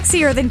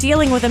sexier than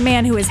dealing with a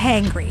man who is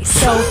hangry.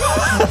 So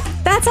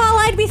that's all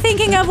I'd be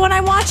thinking of when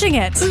I'm watching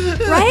it,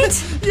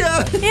 right?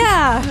 Yeah.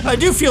 Yeah. I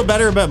do feel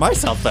better about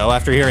myself, though,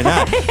 after hearing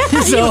that.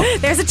 So,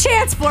 There's a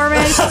chance,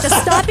 Foreman.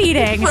 Just stop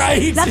eating.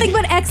 Right. Nothing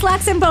but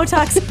X-Lax and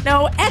Botox.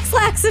 No,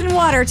 X-Lax and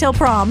water till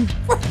prom.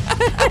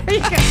 There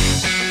you go.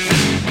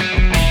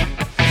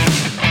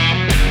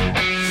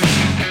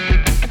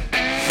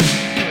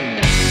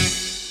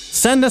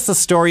 Send us a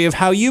story of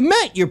how you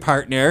met your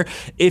partner,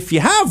 if you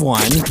have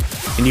one.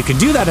 And you can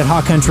do that at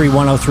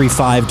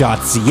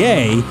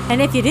hotcountry1035.ca.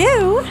 And if you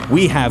do,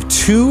 we have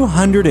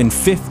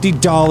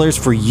 $250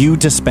 for you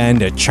to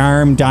spend at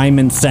Charm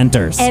Diamond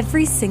Centers.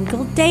 Every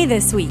single day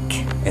this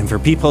week. And for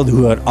people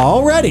who had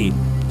already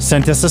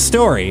sent us a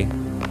story,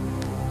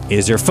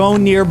 is your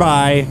phone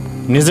nearby?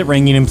 And is it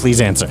ringing? And please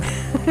answer.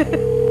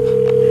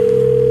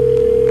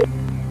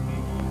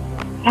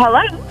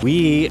 Hello?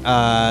 We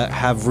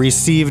have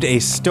received a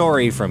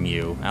story from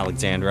you,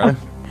 Alexandra.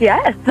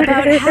 Yes.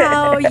 About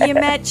how you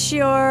met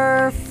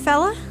your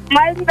fella?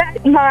 I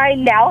met my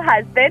now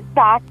husband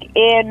back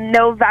in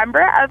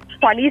November of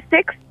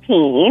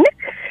 2016.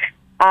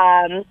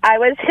 I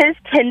was his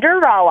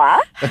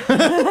Tinderella.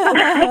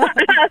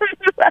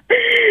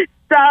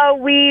 So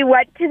we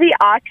went to the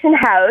auction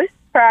house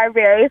for our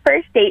very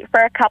first date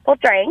for a couple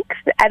drinks,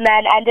 and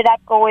then ended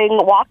up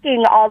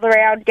walking all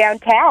around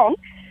downtown.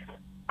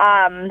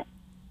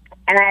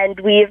 And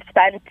we've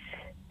spent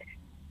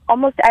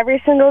almost every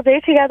single day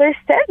together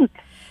since.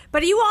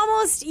 But you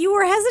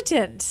were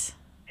hesitant.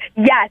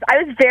 Yes,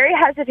 I was very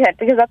hesitant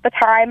because at the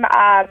time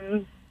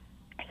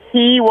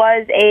he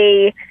was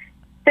a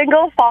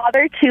single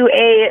father to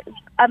a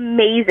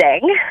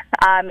amazing.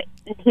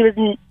 He was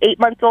 8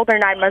 months old or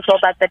 9 months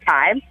old at the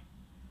time.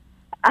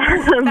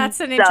 That's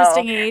an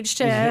interesting age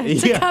to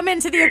come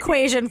into the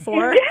equation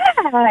for.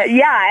 Yeah,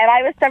 and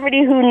I was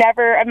somebody who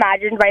never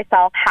imagined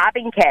myself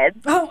having kids.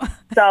 Oh.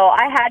 So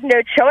I had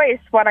no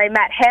choice when I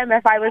met him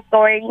if I was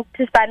going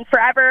to spend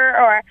forever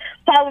or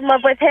fall in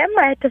love with him.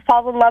 I had to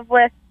fall in love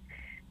with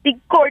the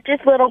gorgeous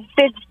little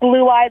big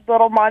blue-eyed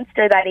little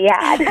monster that he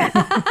had.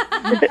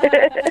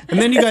 And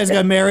then you guys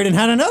got married and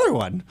had another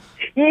one.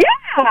 Yeah.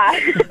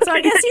 So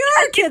I guess you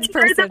are a kids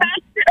person.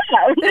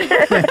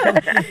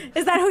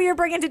 Is that who you're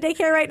bringing to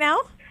daycare right now?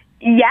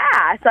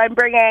 Yeah. So I'm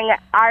bringing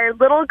our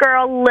little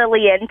girl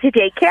Lillian to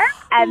daycare,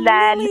 and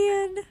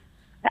then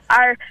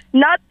our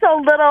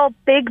not-so-little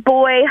big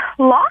boy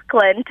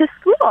Lachlan to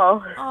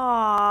school.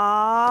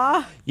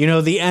 Aww. You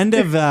know, the end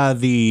of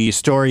the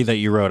story that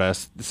you wrote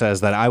us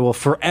says that I will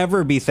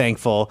forever be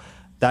thankful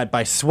that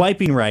by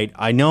swiping right,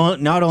 I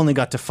not only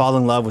got to fall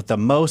in love with the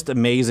most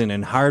amazing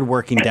and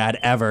hardworking dad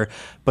ever,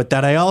 but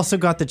that I also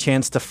got the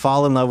chance to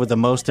fall in love with the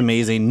most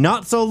amazing,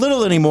 not so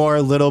little anymore,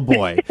 little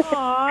boy.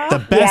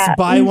 The best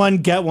buy one,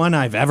 get one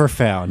I've ever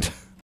found.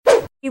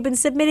 You've been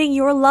submitting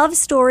your love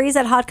stories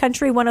at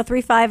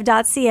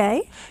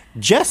hotcountry1035.ca.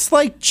 Just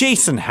like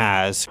Jason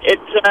has. It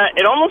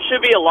almost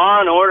should be a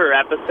Law and Order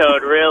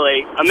episode,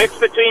 really. A mix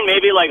between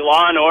maybe like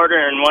Law and Order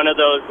and one of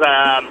those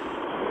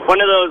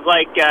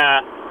like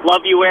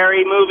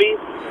Love-You-Ary movies.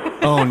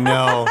 Oh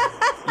no.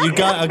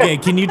 Okay,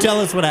 can you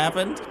tell us what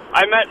happened?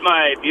 I met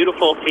my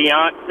beautiful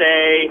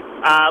fiance,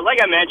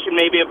 like I mentioned,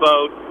 maybe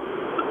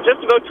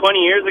just about 20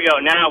 years ago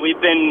now. We've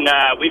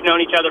known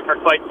each other for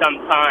quite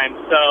some time.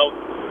 So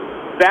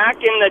back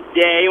in the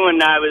day when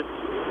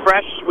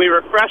we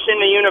were fresh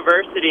into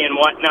university and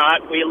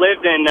whatnot, I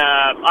lived in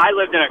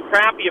a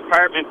crappy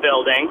apartment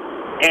building,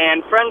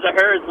 and friends of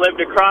hers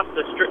lived across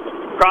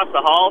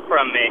the hall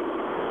from me.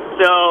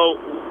 So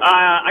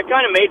I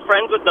kind of made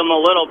friends with them a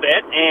little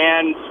bit,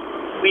 and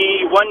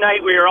one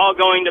night we were all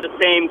going to the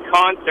same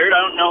concert.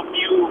 I don't know if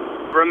you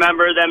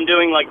remember them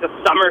doing like the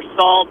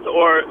Somersault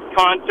or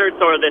concerts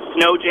or the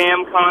Snow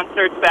Jam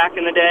concerts back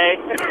in the day.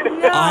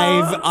 No.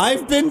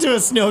 I've been to a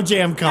Snow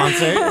Jam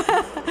concert.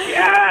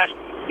 Yeah.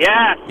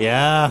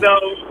 So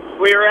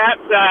we were at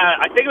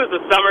I think it was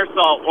the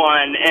Somersault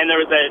one, and there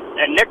was a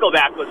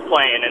Nickelback was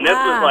playing, and this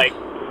was like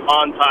a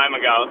long time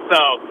ago.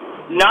 So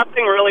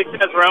nothing really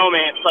says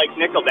romance like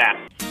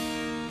Nickelback.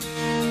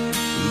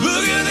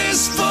 Look at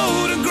this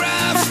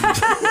photograph.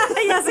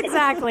 Yes,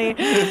 exactly.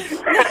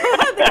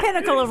 The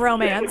pinnacle of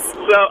romance.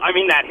 So, I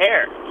mean, that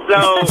hair.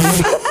 So,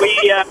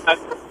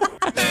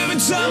 every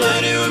time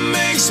I do, it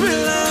makes me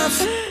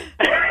laugh.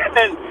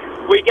 And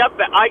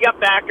I got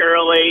back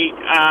early.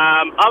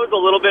 I was a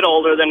little bit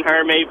older than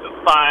her, maybe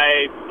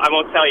by, I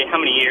won't tell you how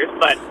many years,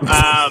 but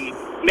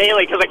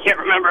mainly because I can't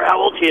remember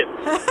how old she is.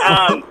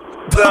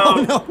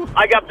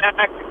 I got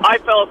back, I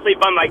fell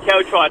asleep on my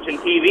couch watching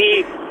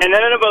TV, and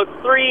then at about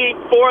 3,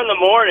 4 in the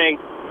morning,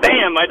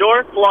 bam, my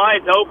door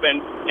flies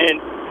open and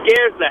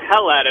scares the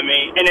hell out of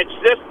me, and it's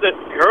just this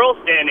girl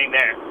standing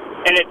there,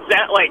 and it's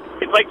like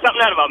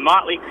something out of a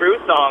Motley Crue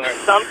song or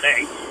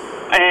something,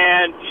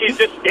 and she's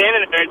just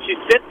standing there, and she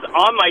sits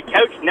on my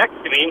couch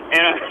next to me,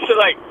 and she's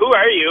like, who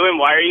are you, and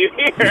why are you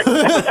here?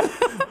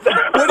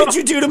 What did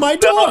you do to my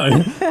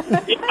door?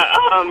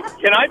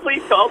 Can I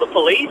please call the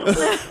police?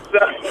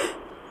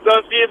 So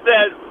she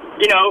says,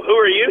 who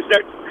are you?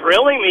 Starts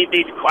grilling me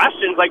these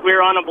questions like we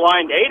were on a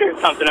blind date or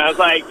something. I was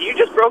like, you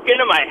just broke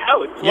into my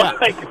house. Yeah.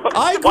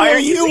 I grill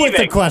you with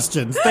the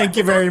questions. Thank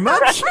you very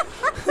much.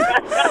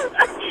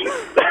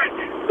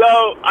 So So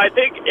I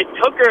think it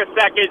took her a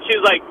second. She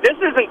was like, "This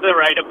isn't the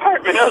right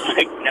apartment." I was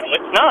like, "No,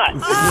 it's not.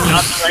 It's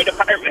not the right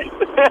apartment."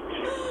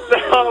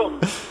 So,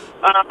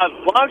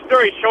 long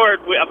story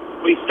short,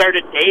 we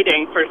started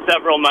dating for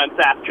several months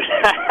after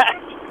that.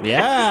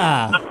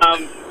 Yeah.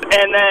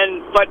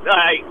 But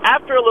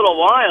after a little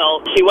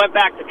while, she went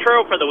back to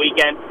Truro for the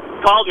weekend,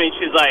 called me,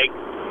 she's like,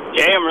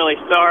 "Jay, I'm really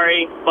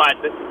sorry,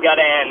 but this has got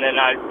to end." And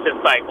I was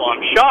just like, "Well,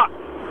 I'm shocked.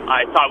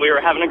 I thought we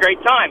were having a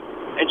great time."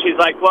 And she's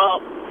like,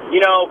 "Well,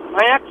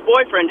 my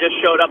ex-boyfriend just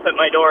showed up at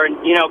my door, and,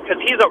 because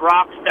he's a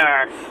rock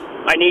star,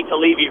 I need to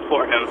leave you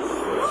for him."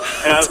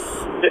 And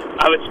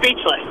I was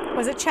speechless.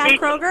 Was it Chad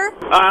Kroger?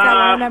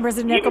 Fellow members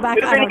of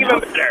Nickelback? I don't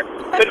know.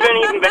 Could have been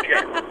even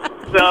better.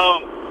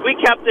 So we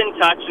kept in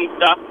touch and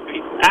stuff.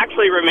 We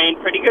actually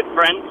remained pretty good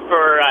friends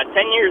for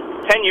 10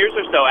 years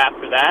or so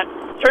after that.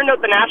 Turned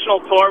out the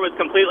national tour was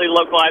completely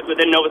localized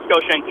within Nova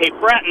Scotia and Cape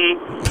Breton,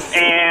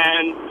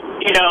 and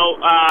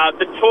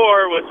the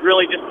tour was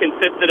really just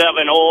consisted of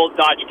an old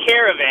Dodge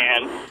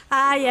Caravan.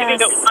 Ah, yes.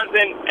 It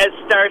wasn't as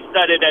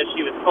star-studded as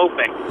she was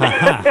hoping.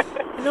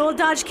 An old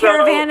Dodge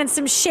Caravan and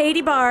some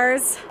shady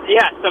bars.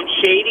 Yeah, some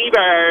shady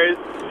bars,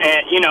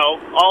 and,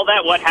 all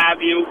that, what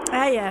have you.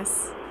 Ah,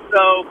 yes.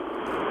 So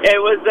it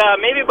was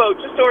maybe about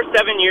just over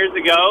 7 years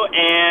ago,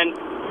 and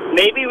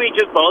maybe we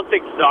just both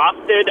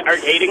exhausted our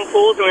dating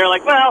pools, and we were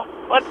like, well,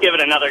 let's give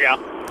it another go.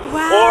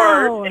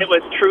 Wow. Or it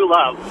was true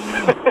love.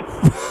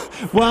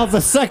 Well, the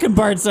second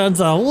part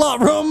sounds a lot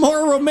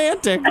more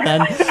romantic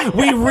then.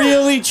 We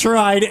really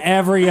tried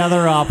every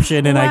other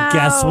option, and I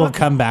guess we'll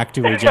come back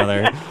to each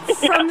other.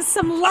 From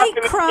some light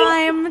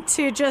crime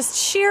to just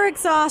sheer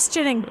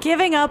exhaustion and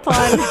giving up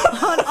on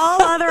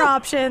all other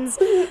options,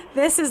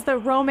 this is the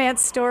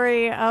romance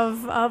story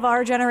of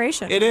our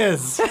generation. It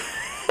is.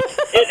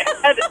 It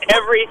had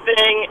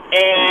everything,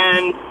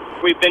 and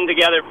we've been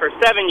together for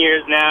 7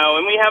 years now,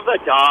 and we have a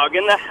dog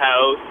in the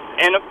house,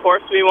 and of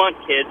course we want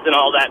kids and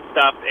all that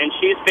stuff, and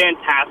she's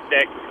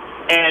fantastic,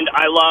 and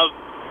I love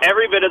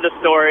every bit of the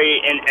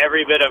story and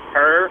every bit of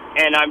her,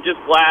 and I'm just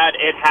glad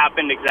it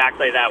happened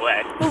exactly that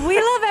way. Well, we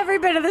love every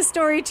bit of the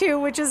story too,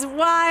 which is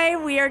why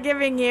we are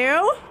giving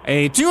you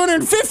a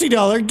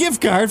 $250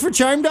 gift card for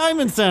Charm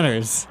Diamond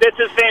Centers. This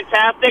is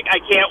fantastic. I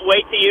can't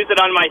wait to use it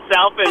on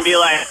myself and be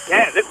like,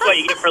 yeah, this is what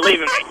you get for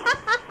leaving me.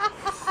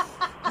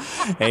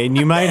 And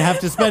you might have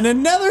to spend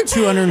another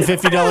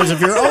 $250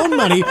 of your own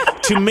money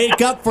to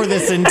make up for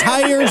this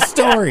entire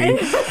story.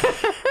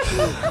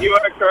 You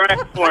are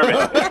correct for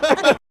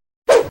me.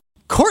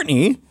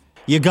 Courtney,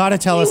 you gotta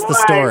tell us the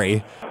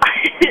story.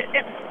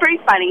 It's pretty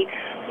funny.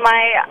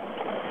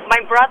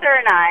 My brother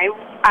and I,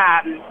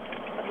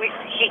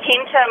 he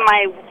came to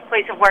my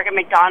place of work at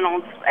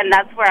McDonald's, and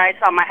that's where I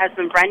saw my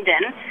husband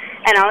Brendan,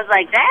 and I was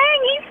like, dang,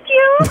 he's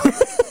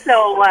cute.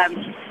 So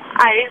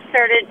I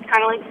started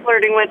kind of like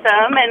flirting with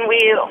him, and we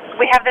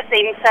have the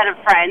same set of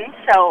friends.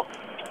 So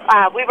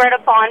we were at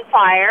a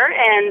bonfire,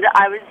 and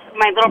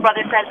my little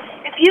brother said,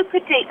 if you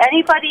could date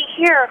anybody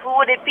here, who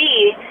would it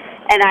be?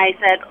 And I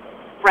said,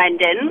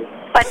 Brendan,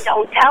 but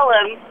don't tell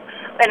him.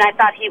 And I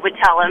thought he would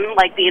tell him,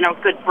 like being a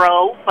good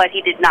bro, but he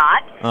did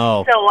not.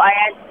 Oh. So I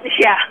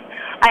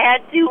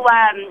had to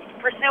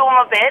pursue him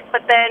a bit,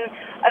 but then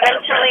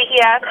eventually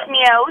he asked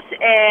me out,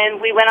 and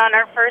we went on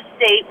our first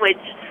date,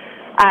 which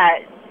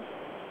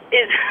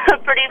is a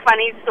pretty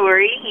funny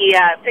story. He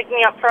picked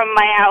me up from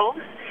my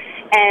house,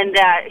 and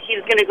he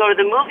was going to go to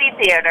the movie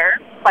theater,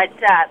 but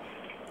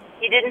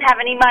he didn't have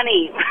any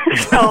money.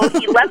 So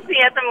he left me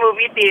at the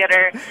movie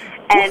theater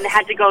and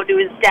had to go to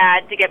his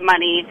dad to get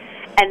money.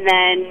 And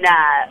then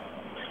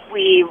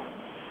we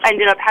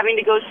ended up having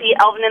to go see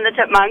Alvin and the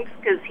Chipmunks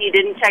because he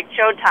didn't check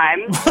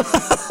showtime.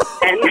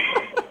 And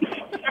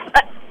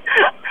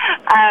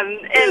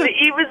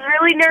he was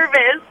really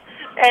nervous,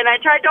 and I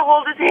tried to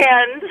hold his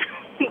hand,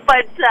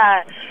 but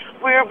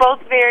we were both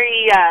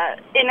very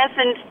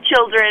innocent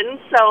children,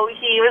 so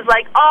he was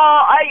like,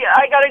 oh,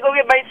 I got to go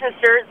get my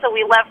sister, so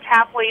we left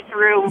halfway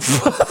through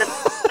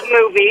the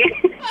movie,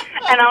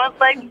 and I was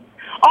like,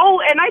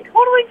 oh, and I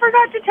totally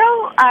forgot to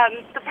tell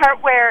the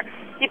part where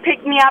he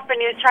picked me up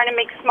and he was trying to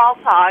make small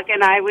talk,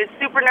 and I was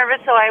super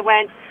nervous, so I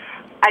went,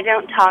 I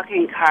don't talk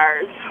in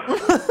cars.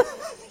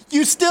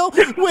 You still,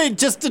 wait,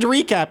 just to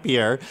recap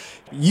here,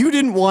 you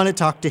didn't want to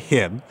talk to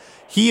him.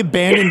 He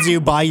abandons you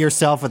by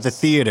yourself at the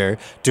theater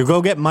to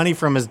go get money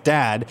from his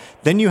dad.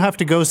 Then you have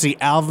to go see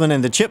Alvin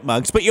and the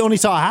Chipmunks, but you only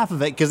saw half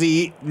of it because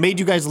he made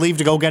you guys leave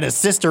to go get his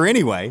sister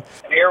anyway.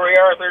 Here we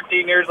are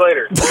 13 years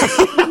later.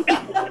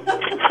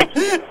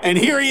 And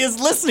here he is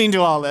listening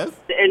to all this.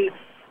 And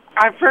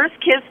our first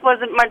kiss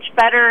wasn't much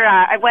better.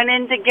 I went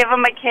in to give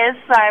him a kiss.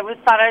 I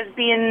thought I was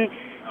being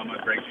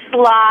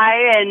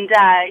sly, and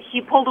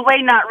he pulled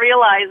away, not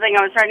realizing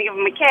I was trying to give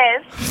him a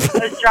kiss. I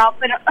was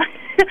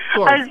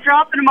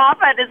dropping him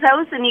off at his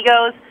house, and he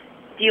goes,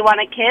 do you want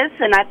a kiss?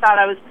 And I thought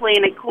I was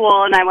playing it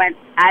cool, and I went,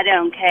 I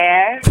don't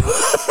care.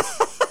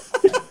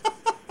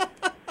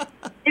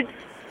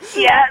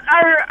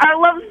 Our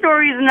love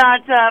story is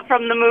not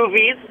from the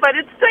movies, but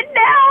it's good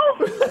now.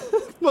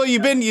 Well,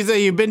 you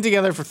say you've been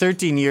together for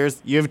 13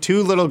 years. You have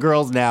 2 little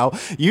girls now.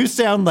 You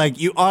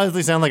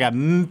honestly sound like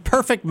a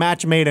perfect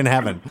match made in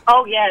heaven.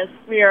 Oh, yes.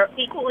 We are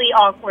equally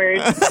awkward.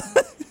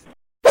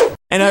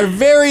 And our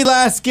very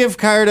last gift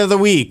card of the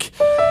week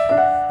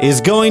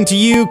is going to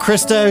you,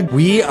 Krista.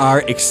 We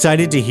are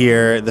excited to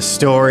hear the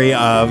story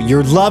of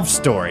your love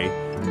story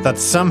that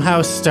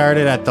somehow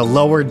started at the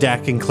lower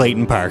deck in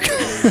Clayton Park.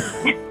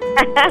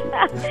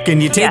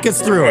 Can you take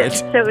us through it?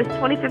 So it was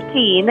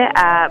 2015.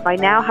 My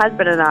now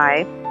husband and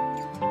I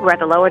were at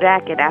the lower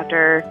deck, and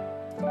after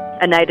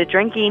a night of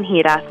drinking, he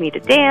had asked me to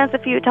dance a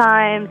few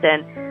times,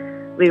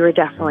 and we were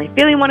definitely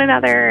feeling one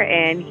another,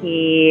 and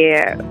he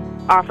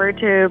offered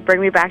to bring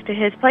me back to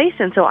his place,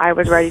 and so I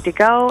was ready to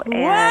go.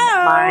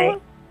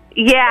 And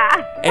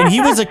And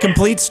he was a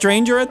complete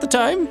stranger at the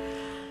time?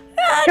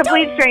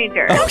 Complete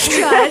stranger. Don't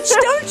judge.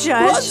 Don't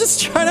judge. Well,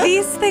 just trying to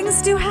These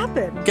things do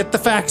happen. get the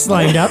facts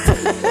lined up.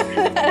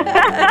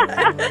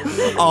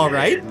 All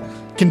right.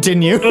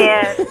 Continue.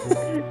 And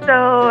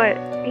so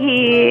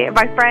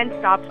my friend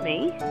stopped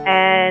me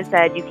and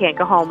said, "You can't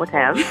go home with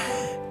him."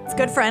 It's a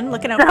good friend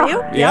looking out for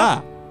you.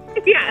 Yeah.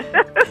 Yeah.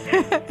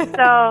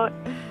 So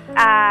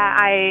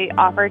I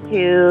offered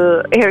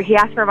to. He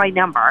asked for my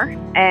number,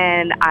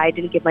 and I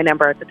didn't give my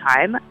number at the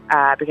time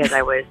because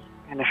I was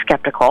kind of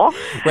skeptical.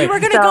 You were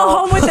going to go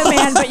home with the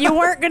man, but you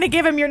weren't going to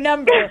give him your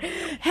number.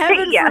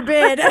 Heaven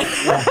forbid.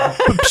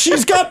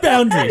 She's got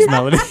boundaries,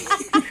 Melody.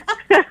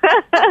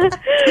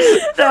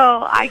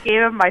 So I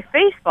gave him my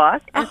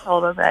Facebook and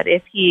told him that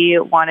if he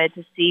wanted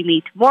to see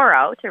me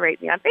tomorrow, to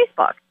rate me on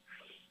Facebook.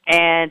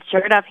 And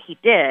sure enough, he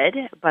did,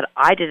 but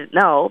I didn't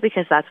know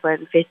because that's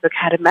when Facebook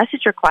had a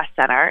message request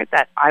center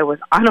that I was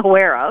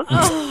unaware of.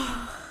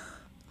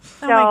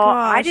 So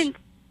I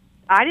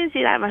didn't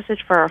see that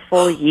message for a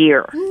full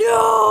year.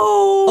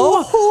 No!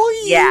 A whole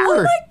year? Yeah.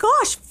 Oh my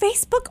gosh,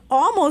 Facebook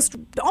almost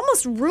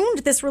ruined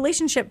this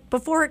relationship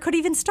before it could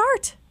even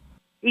start.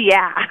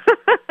 Yeah.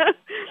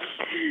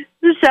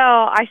 So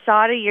I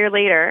saw it a year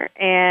later,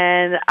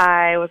 and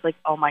I was like,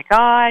 oh my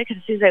God, because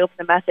as soon as I opened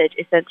the message,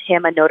 it sent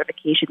him a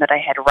notification that I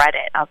had read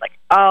it. I was like,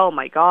 oh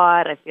my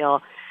God, I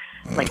feel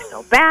like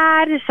so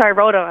bad. So I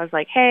wrote him, I was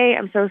like, hey,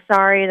 I'm so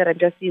sorry that I'm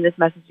just seeing this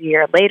message a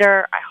year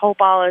later. I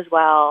hope all is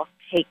well.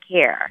 Take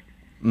care.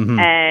 Mm-hmm.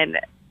 And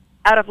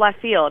out of left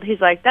field,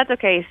 he's like, that's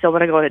okay, you still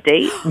want to go on a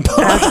date?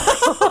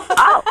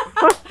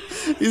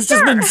 He's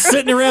just been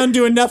sitting around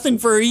doing nothing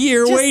for a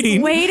year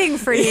waiting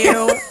for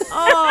you.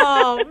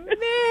 Oh,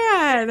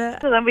 man.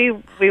 So then we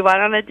went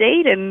on a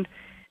date, and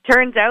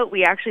turns out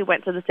we actually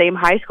went to the same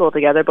high school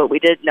together, but we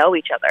didn't know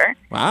each other.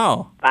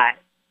 Wow. But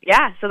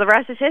yeah, so the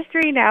rest is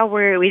history. Now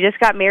we just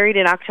got married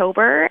in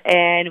October,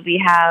 and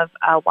we have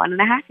a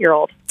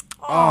 1.5-year-old.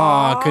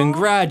 Oh,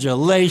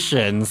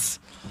 congratulations.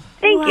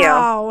 Thank you.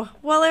 Wow.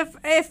 Well,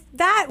 if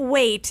that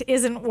weight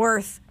isn't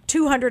worth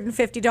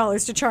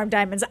 $250 to Charm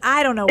Diamonds,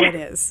 I don't know what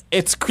is.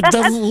 It's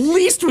the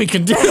least we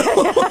can do.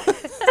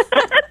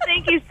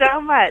 Thank you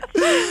so much.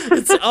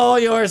 It's all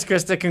yours,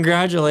 Krista.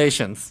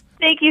 Congratulations.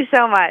 Thank you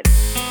so much.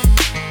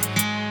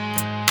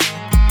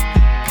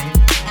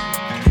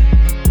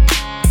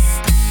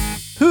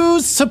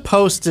 Who's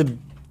supposed to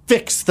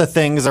fix the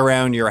things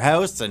around your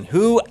house and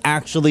who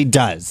actually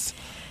does?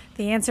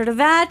 The answer to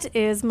that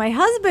is my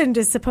husband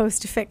is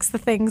supposed to fix the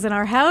things in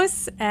our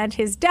house, and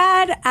his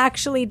dad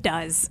actually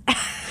does.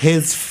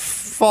 His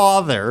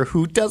father,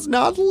 who does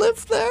not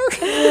live there?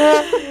 You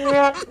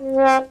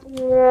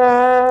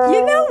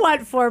know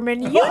what,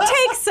 Foreman? You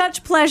take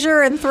such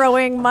pleasure in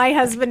throwing my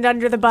husband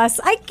under the bus.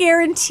 I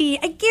guarantee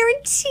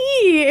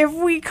if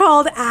we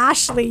called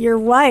Ashley your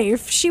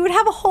wife, she would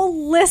have a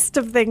whole list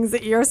of things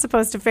that you're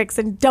supposed to fix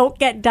and don't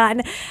get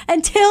done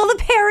until the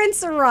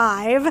parents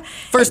arrive.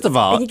 First of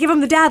all, and you give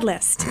them the dad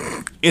list.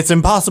 It's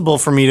impossible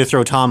for me to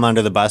throw Tom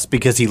under the bus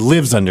because he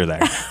lives under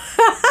there.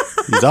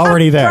 He's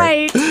already there.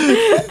 Right.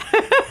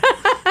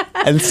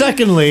 And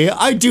secondly,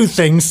 I do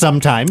things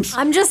sometimes.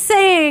 I'm just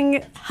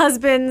saying,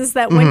 husbands,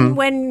 that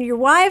when your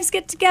wives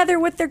get together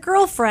with their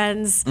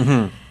girlfriends,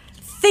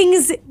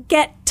 things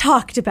get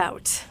talked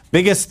about.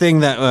 Biggest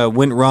thing that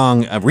went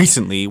wrong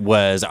recently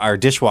was our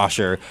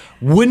dishwasher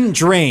wouldn't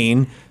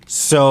drain,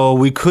 so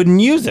we couldn't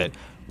use it.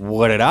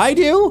 What did I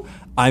do?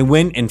 I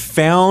went and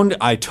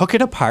I took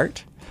it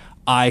apart.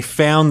 I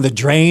found the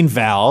drain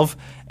valve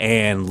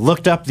and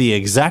looked up the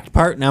exact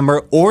part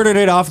number, ordered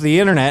it off the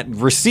internet,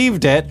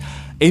 received it,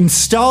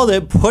 installed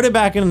it, put it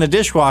back in the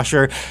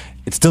dishwasher.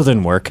 It still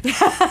didn't work.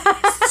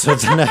 So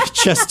then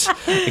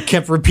I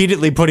kept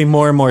repeatedly putting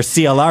more and more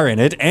CLR in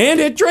it, and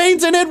it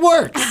drains and it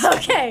works.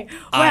 Okay,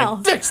 well.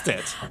 I fixed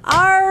it.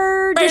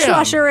 Our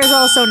dishwasher is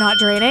also not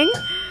draining.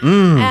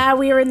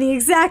 We are in the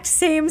exact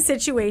same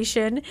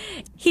situation.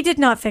 He did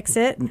not fix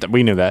it.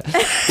 We knew that.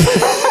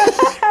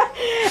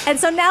 And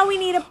so now we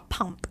need a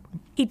pump.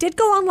 He did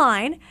go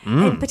online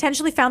and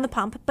potentially found the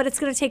pump, but it's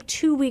going to take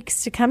 2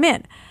 weeks to come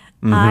in.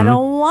 I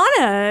don't want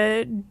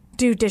to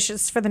do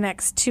dishes for the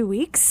next 2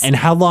 weeks. And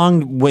how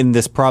long,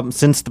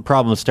 since the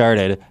problem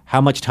started,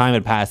 how much time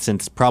had passed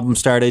since problem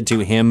started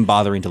to him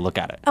bothering to look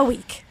at it? A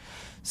week.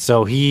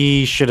 So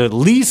he should at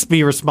least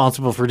be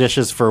responsible for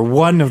dishes for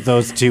one of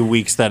those 2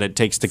 weeks that it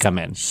takes to come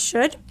in.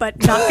 Should, but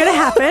not going to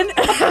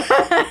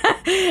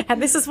happen.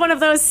 And this is one of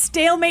those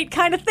stalemate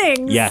kind of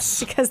things. Yes.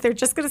 Because they're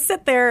just going to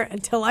sit there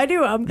until I do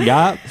them.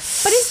 Yeah. But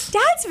his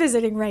dad's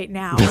visiting right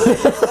now.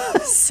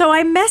 So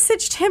I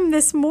messaged him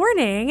this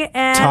morning.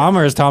 And Tom,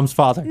 or is Tom's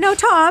father? No,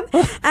 Tom.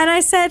 And I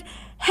said,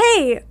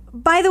 hey,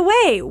 by the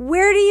way,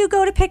 where do you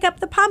go to pick up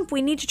the pump?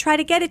 We need to try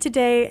to get it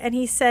today. And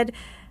he said,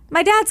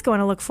 my dad's going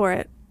to look for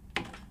it.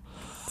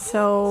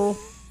 So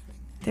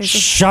there's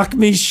shock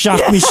me with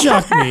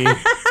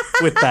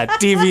that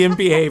deviant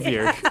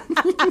behavior.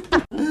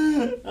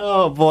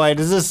 Oh boy,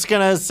 is this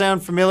gonna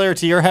sound familiar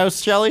to your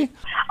house, Shelley?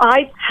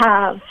 I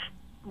have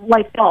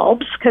light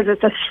bulbs because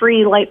it's a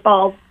 3 light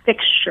bulb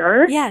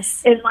fixture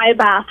in my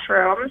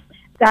bathroom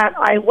that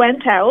I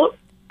went out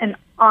and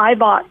I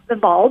bought the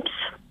bulbs,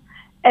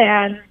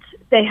 and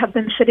they have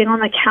been sitting on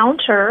the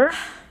counter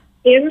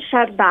in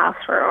said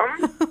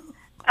bathroom,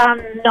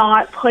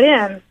 not put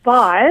in,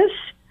 but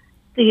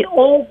the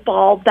old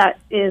bulb that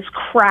is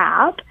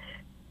crap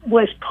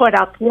was put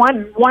up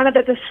one of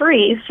the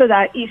 3 so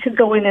that you could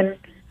go in and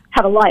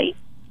have a light.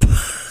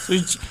 So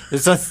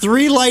it's a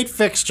 3-light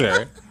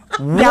fixture.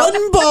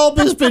 One bulb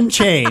has been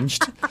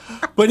changed,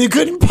 but you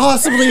couldn't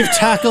possibly have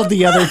tackled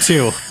the other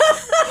 2.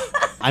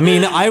 I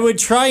mean, I would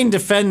try and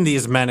defend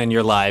these men in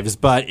your lives,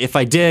 but if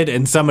I did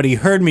and somebody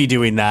heard me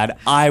doing that,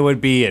 I would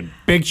be in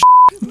big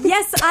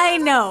Yes, I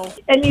know.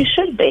 And you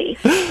should be.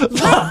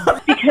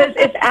 Because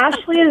if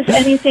Ashley is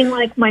anything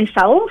like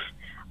myself,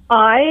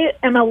 I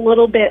am a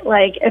little bit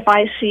like, if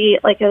I see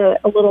like a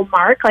little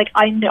mark, like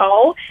I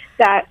know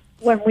that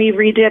when we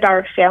redid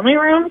our family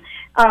room,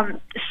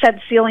 said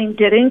ceiling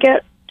didn't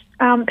get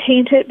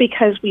painted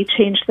because we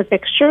changed the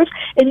fixtures,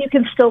 and you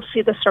can still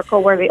see the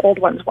circle where the old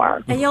ones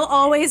were. And you'll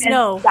always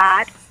know.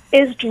 That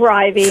is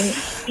driving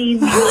me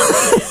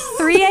nuts.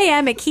 3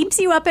 a.m., it keeps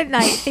you up at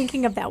night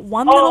thinking of that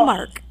one little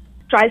mark.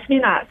 Drives me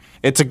nuts.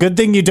 It's a good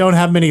thing you don't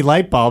have many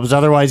light bulbs,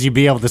 otherwise you'd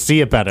be able to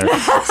see it better.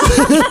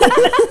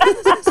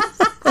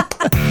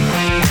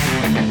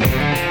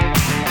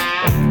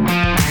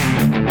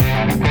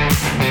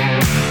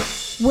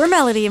 We're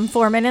Melody and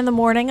Foreman in the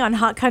morning on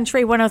Hot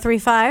Country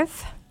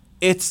 103.5.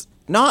 It's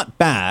not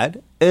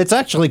bad. It's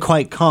actually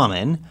quite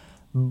common,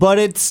 but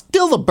it's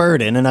still a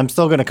burden, and I'm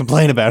still going to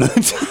complain about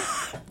it.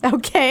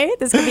 Okay,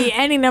 this could be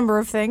any number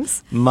of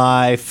things.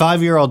 My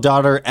 5-year-old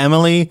daughter,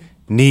 Emily,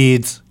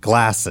 needs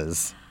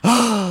glasses.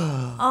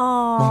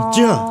 Oh,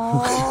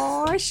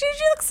 she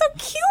looks so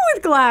cute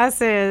with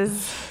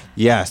glasses.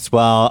 Yes,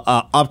 well,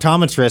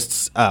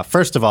 optometrists,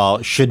 first of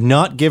all, should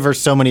not give her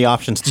so many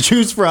options to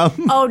choose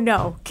from. Oh,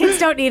 no. Kids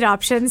don't need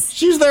options.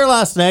 She was there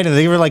last night, and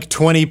they gave her like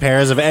 20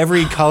 pairs of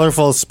every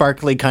colorful,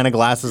 sparkly kind of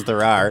glasses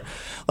there are.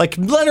 Like,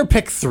 let her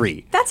pick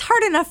 3. That's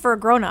hard enough for a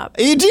grown-up.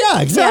 Yeah,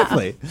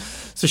 exactly. Yeah.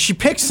 So she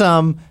picked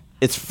some.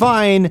 It's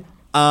fine.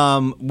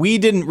 We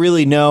didn't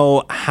really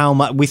know how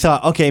much. We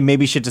thought, okay,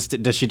 maybe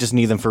does she just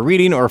need them for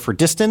reading or for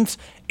distance?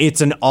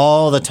 It's an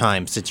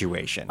all-the-time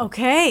situation.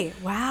 Okay,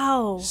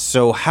 wow.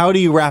 So how do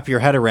you wrap your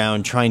head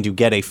around trying to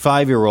get a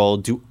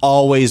 5-year-old to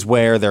always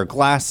wear their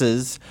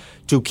glasses,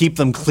 to keep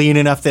them clean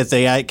enough that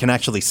they can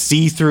actually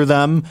see through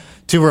them,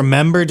 to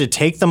remember to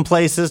take them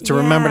places, to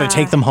remember to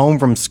take them home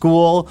from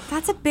school?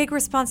 That's a big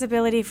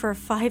responsibility for a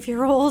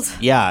 5-year-old.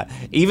 Yeah.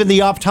 Even the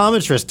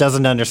optometrist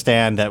doesn't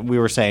understand that we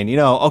were saying,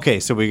 okay,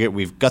 so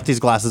we've got these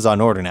glasses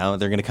on order now.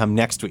 They're going to come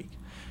next week.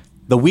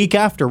 The week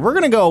after, we're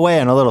going to go away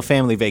on a little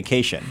family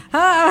vacation.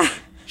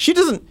 She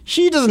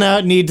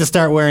doesn't need to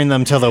start wearing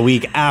them till the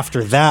week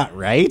after that,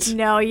 right?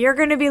 No, you're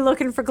going to be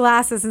looking for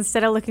glasses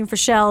instead of looking for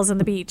shells on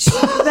the beach.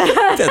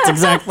 That's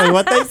exactly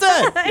what they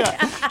said.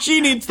 Yeah.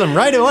 She needs them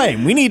right away.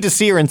 We need to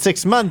see her in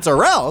 6 months,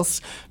 or else,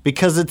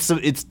 because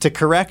it's to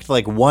correct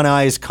like one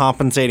eye's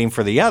compensating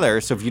for the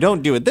other. So if you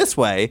don't do it this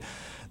way,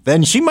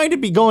 then she might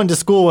be going to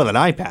school with an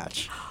eye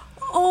patch.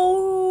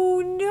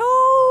 Oh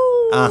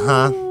no.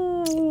 Uh-huh.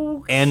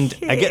 And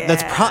I get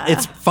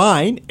it's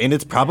fine, and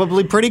it's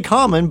probably pretty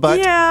common,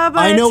 but,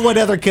 I know what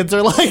other kids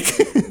are like.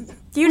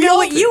 You know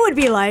what you would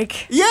be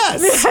like.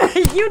 Yes.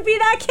 You'd be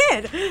that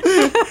kid.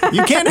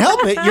 You can't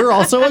help it. You're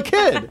also a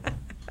kid.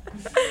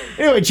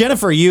 Anyway,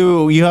 Jennifer,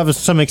 you have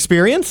some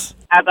experience?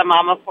 As a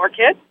mom of 4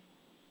 kids,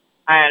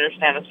 I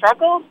understand the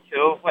struggle,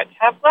 2 of which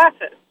have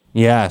glasses.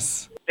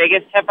 Yes.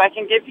 Biggest tip I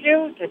can give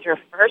you, get your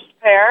first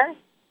pair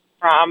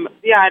from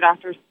the eye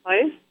doctor's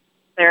place.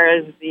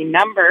 There's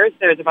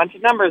a bunch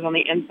of numbers on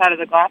the inside of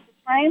the glasses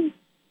frame.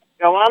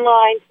 Go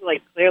online to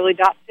like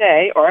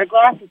clearly.ca or a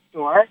glasses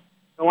store,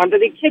 go under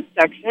the kids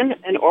section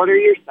and order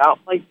yourself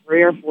like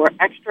 3 or 4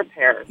 extra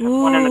pairs.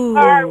 One in the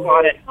car,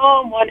 one at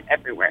home, one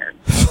everywhere.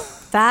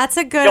 That's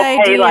a good You'll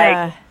pay idea.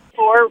 like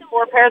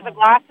four pairs of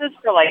glasses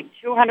for like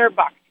 $200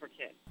 for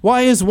kids.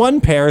 Why is one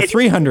pair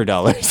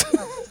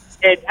 $300?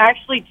 It's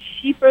actually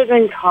cheaper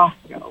than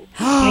Costco.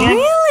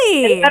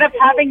 Really? Instead of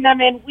having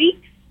them in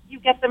weeks, you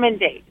get them in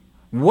days.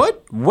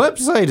 What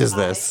website is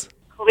this?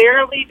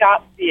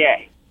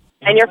 Clearly.ca.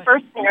 And your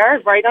first pair,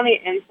 right on the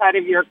inside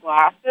of your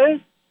glasses,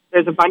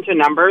 there's a bunch of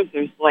numbers.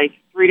 There's like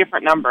 3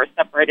 different numbers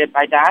separated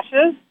by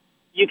dashes.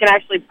 You can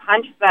actually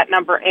punch that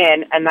number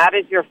in, and that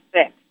is your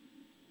fix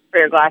for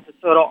your glasses.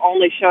 So it'll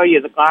only show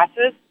you the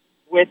glasses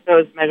with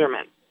those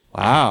measurements.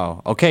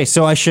 Wow. Okay,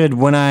 so I should,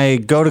 when I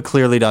go to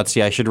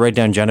clearly.ca, I should write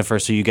down Jennifer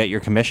so you get your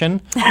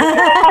commission?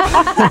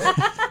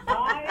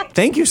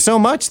 Thank you so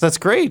much. That's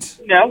great.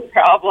 No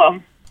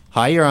problem.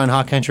 Hi, you're on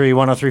Hot Country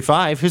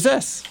 103.5. Who's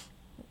this?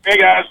 Hey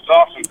guys, it's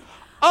Austin.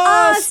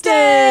 Austin!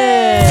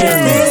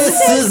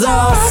 This is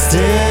Austin.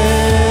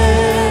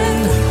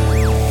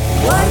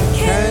 What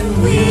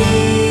can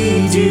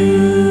we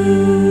do?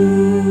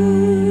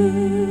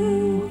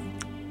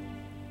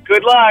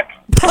 Good luck.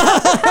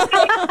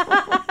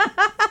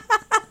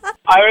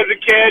 I was a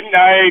kid,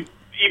 and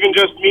even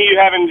just me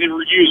having to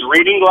use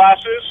reading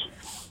glasses,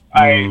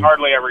 I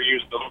hardly ever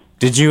used them.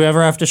 Did you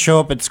ever have to show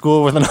up at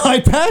school with an eye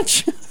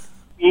patch?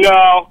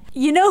 No.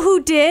 You know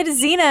who did?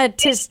 Xena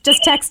just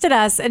texted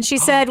us, and she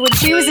said when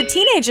she was a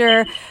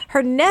teenager,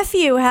 her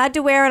nephew had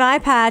to wear an eye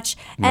patch,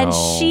 and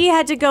she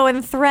had to go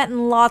and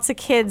threaten lots of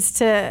kids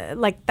to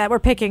that were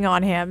picking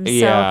on him.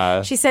 Yeah.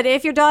 So she said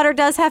if your daughter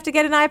does have to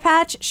get an eye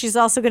patch, she's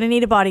also going to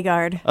need a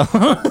bodyguard.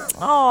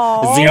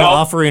 Oh. Xena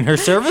offering her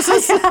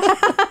services? But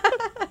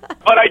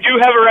I do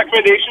have a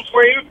recommendation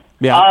for you.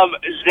 Yeah.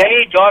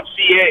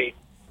 Zenny.ca.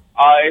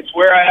 It's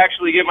where I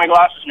actually get my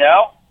glasses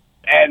now.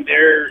 And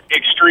they're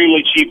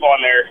extremely cheap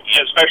on there,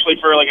 especially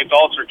for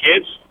adults or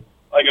kids.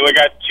 I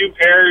got 2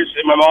 pairs,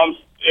 and I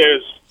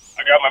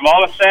got my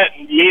mom a set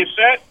and me a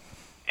set,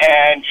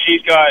 and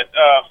she's got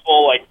a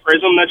full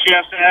prism that she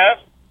has to have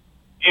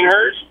in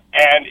hers,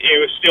 and it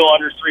was still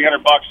under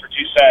 $300 for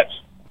 2 sets.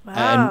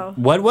 Wow.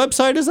 And what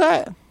website is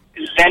that?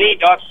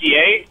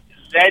 Zenny.ca,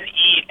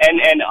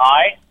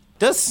 Zenni.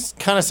 Does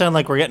kind of sound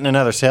like we're getting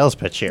another sales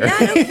pitch here. Yeah,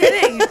 no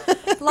kidding.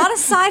 A lot of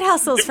side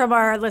hustles from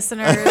our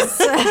listeners.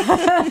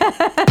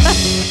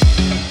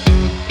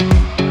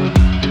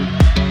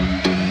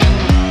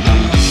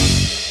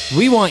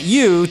 We want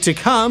you to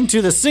come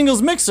to the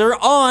Singles Mixer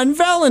on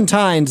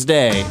Valentine's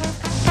Day.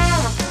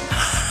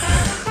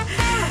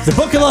 The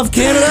Book of Love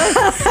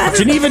Canada,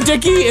 Geneva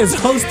Dickey is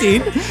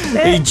hosting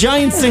a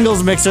giant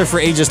singles mixer for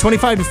ages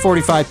 25 to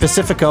 45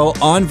 Pacifico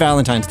on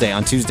Valentine's Day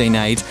on Tuesday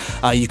night.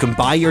 You can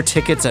buy your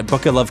tickets at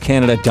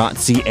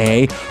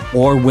bookoflovecanada.ca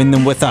or win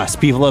them with us.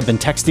 People have been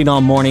texting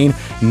all morning,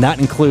 and that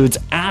includes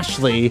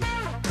Ashley,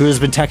 who has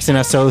been texting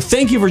us. So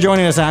thank you for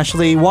joining us,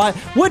 Ashley.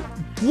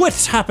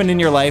 What's happened in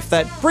your life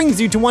that brings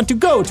you to want to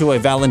go to a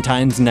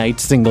Valentine's night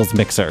singles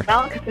mixer?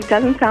 Well, because it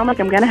doesn't sound like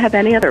I'm going to have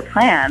any other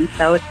plans,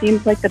 so it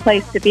seems like the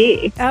place to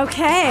be.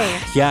 Okay.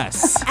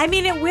 Yes. I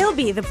mean, it will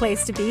be the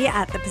place to be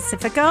at the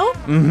Pacifico.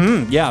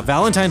 Mm-hmm. Yeah,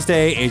 Valentine's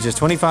Day, ages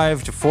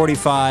 25 to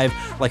 45.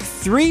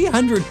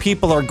 300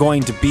 people are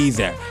going to be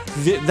there.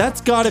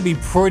 That's got to be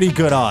pretty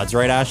good odds,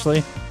 right,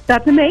 Ashley?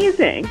 That's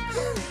amazing.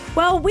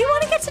 Well, we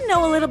want to get to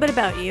know a little bit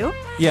about you.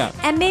 Yeah.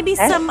 And maybe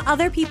some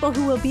other people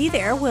who will be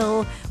there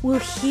will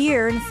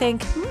hear and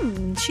think,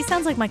 she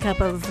sounds like my cup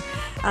of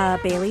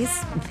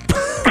Bailey's.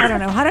 I don't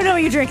know. I don't know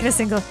what you're drinking a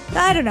single.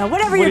 I don't know.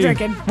 Whatever you're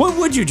drinking. What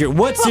would you drink?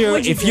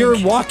 If you're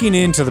walking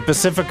into the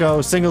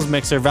Pacifico Singles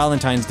Mixer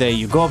Valentine's Day,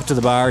 you go up to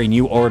the bar and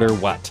you order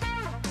what?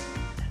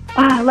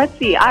 Let's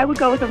see. I would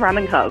go with a rum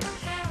and Coke.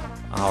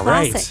 All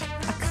right.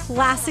 A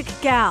classic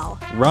gal.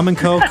 Rum and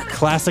Coke,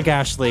 classic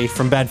Ashley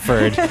from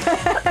Bedford.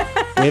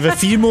 We have a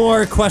few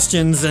more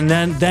questions, and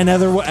then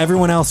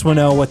everyone else will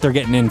know what they're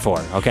getting in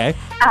for, okay?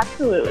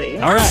 Absolutely.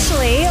 All right.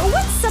 Ashley,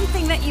 what's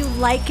something that you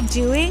like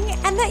doing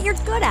and that you're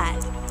good at?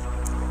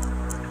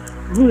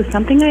 Ooh,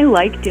 something I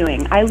like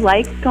doing. I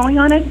like going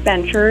on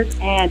adventures,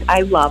 and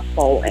I love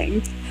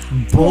bowling.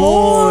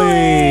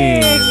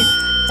 Bowling!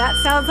 That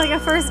sounds like a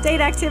first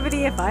date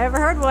activity if I ever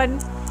heard one.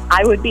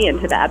 I would be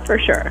into that for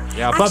sure.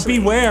 Yeah, but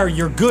beware,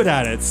 you're good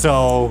at it,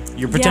 so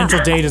your potential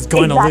date is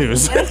going to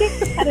lose. I get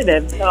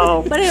competitive,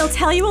 so. But it'll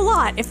tell you a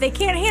lot. If they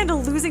can't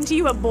handle losing to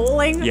you at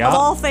bowling, Yeah. of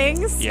all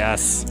things,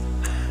 Yes.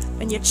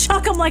 then you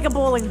chuck them like a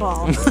bowling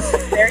ball.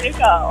 There you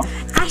go.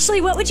 Ashley,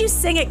 what would you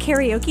sing at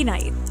karaoke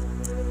night?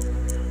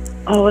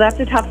 Oh, that's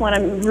a tough one.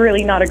 I'm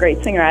really not a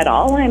great singer at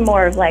all. I'm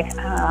more of I'm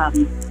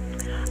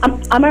a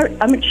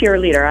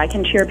cheerleader. I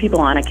can cheer people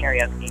on at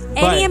karaoke.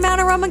 Any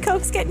amount of rum and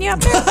Coke's getting you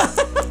up there?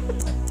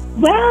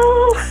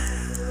 Well,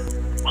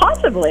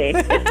 possibly,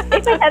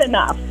 if I had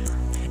enough.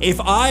 If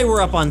I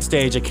were up on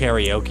stage at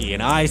karaoke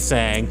and I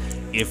sang,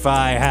 "If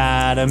I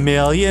Had $1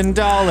 Million,"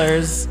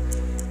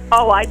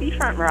 oh, I'd be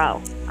front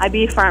row. I'd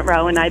be front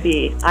row, and I'd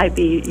be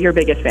your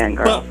biggest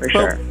fangirl for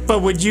sure.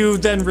 But would you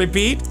then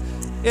repeat?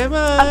 Of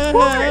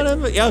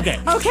course. Okay.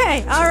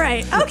 Okay. All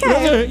right.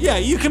 Okay. Yeah,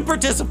 you can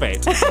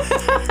participate.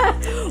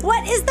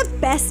 What is the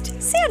best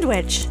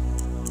sandwich?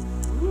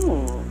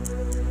 Ooh.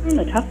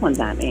 The tough ones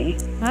at me.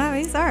 Oh,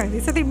 these are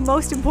the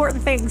most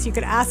important things you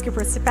could ask your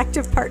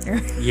prospective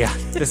partner. Yeah,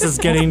 this is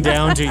getting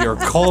down to your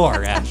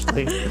core,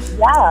 Ashley.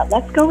 Yeah,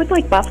 let's go with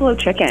buffalo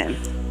chicken.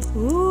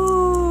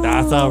 Ooh.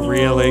 That's a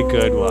really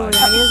good one.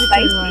 That is a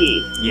good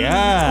one.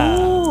 Yeah.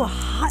 Ooh,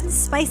 hot and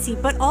spicy,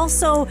 but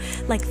also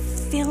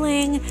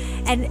filling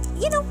and,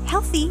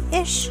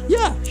 healthy-ish.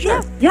 Yeah,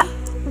 sure. Yeah.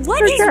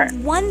 What is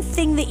one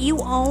thing that you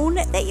own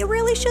that you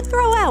really should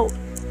throw out?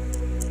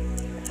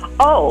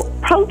 Oh,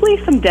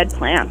 probably some dead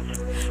plants.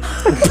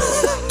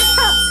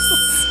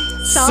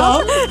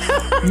 Some?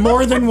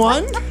 More than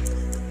one?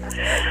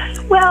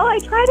 Well, I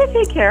try to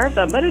take care of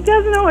them, but it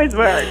doesn't always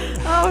work.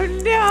 Oh,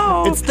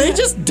 no. They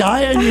just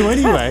die on you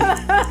anyway.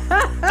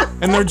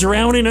 And they're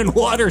drowning in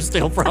water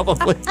still,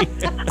 probably.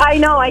 I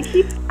know. I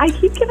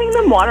keep giving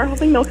them water,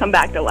 hoping they'll come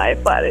back to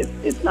life, but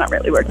it's not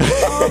really working.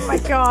 Oh, my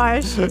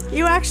gosh.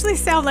 You actually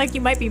sound like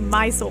you might be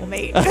my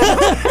soulmate.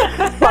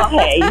 Well,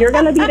 hey, you're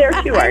going to be there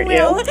too, aren't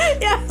you?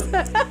 Yes.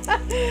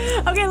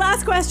 Okay,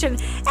 last question.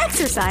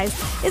 Exercise.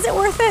 Is it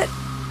worth it?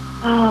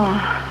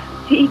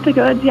 Oh, to eat the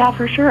goods, yeah,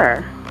 for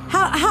sure.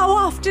 How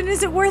often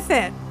is it worth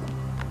it?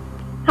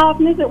 How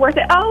often is it worth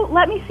it? Oh,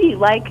 let me see.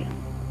 Like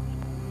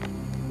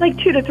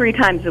 2 to 3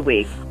 times a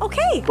week.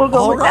 Okay. We'll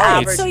go with the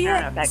average. So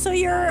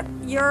you're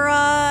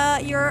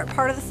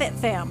part of the fit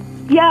fam.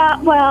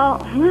 Yeah. Well.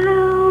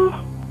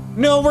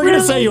 No, we're gonna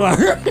say you are.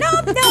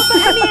 No, but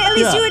I mean, at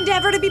least you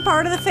endeavor to be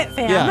part of the fit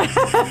fam. Yeah.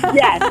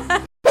 Yes.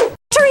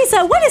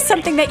 Teresa, what is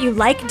something that you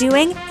like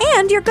doing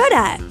and you're good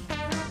at?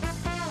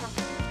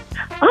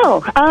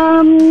 Oh,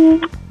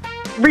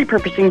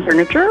 repurposing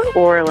furniture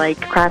or like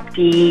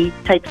crafty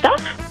type stuff.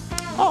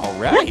 All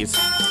right.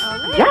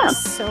 Yeah.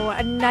 So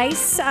a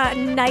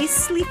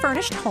nicely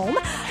furnished home.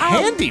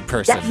 Handy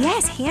person.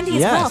 Yes, handy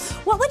as well.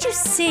 What would you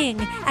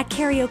sing at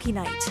karaoke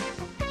night?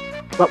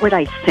 What would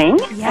I sing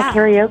at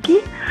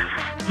karaoke?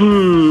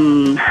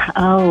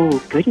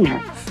 Oh,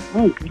 goodness.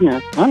 I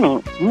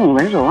don't.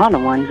 There's a lot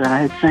of ones that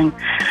I would sing.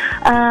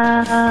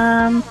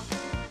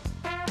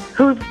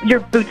 Who've your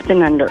boots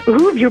been under?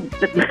 Who've your boots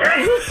been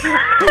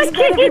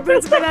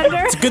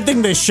under? It's a good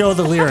thing they show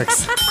the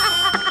lyrics.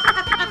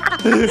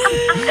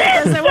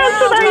 Listen, we're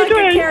all drunk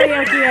at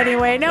karaoke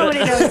anyway. Nobody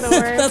knows the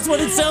words. That's what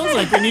it sounds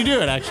like when you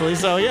do it, actually.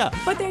 So, yeah.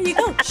 But there you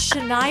go.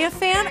 Shania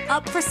fan,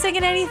 up for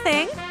singing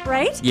anything,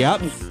 right?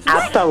 Yep.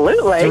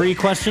 Absolutely. 3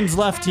 questions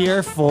left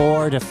here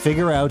to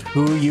figure out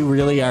who you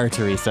really are,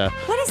 Teresa.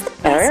 What is the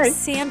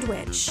best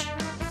sandwich?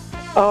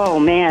 Oh,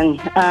 man.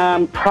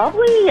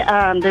 Probably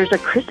there's a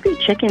crispy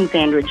chicken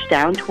sandwich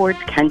down towards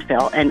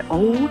Kentville, and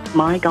oh,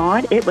 my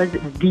God, it was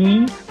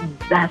the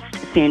best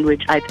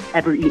sandwich I've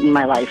ever eaten in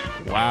my life.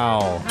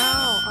 Wow.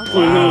 Oh, okay.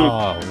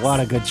 Wow. What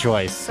a good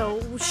choice.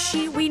 So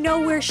we know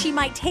where she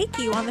might take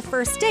you on the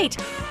first date.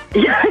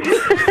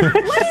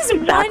 What is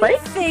one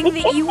thing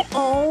that you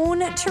own,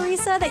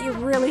 Teresa, that you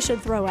really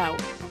should throw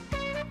out?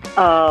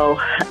 Oh,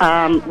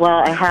 well,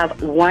 I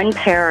have one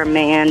pair of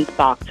man's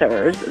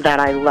boxers that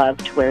I love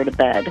to wear to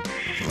bed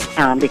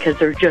because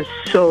they're just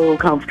so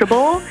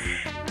comfortable.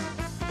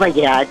 But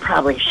yeah, I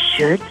probably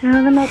should throw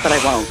them out, but I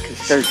won't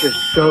because they're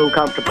just so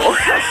comfortable.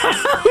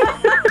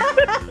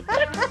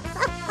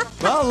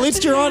 Well, at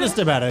least you're honest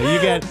about it. You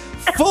get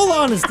full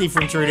honesty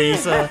from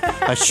Teresa.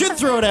 I should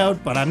throw it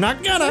out, but I'm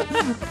not gonna.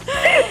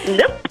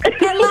 Nope.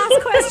 And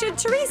last question,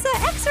 Teresa,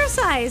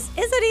 exercise.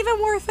 Is it even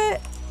worth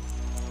it?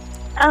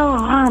 Oh,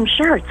 I'm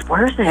sure it's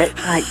worth it.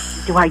 Like,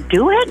 do I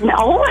do it?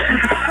 No.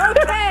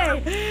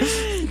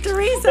 Okay.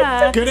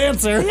 Teresa. Good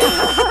answer.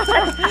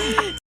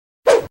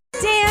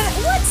 Dan,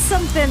 what's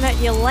something that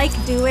you like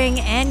doing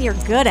and you're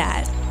good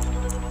at?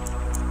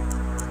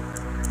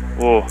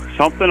 Oh,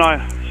 something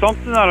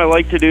that I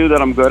like to do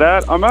that I'm good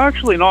at. I'm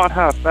actually not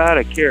half bad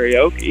at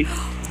karaoke.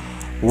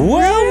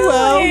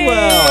 Well.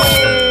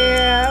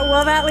 Yeah.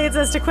 Well, that leads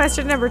us to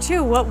question number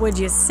 2. What would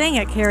you sing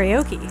at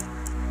karaoke?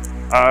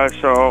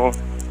 So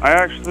I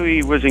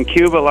actually was in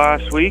Cuba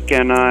last week,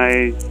 and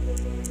I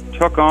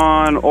took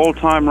on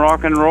old-time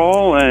rock and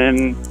roll,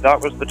 and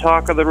that was the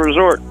talk of the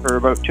resort for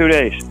about 2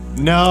 days.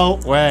 No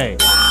way.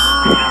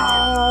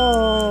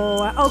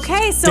 Oh,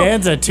 okay. So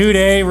Dan's a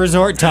 2-day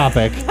resort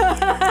topic.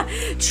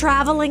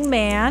 Traveling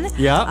man.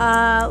 Yep.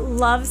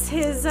 Loves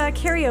his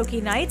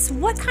karaoke nights.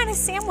 What kind of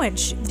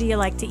sandwich do you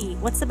like to eat?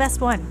 What's the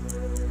best one?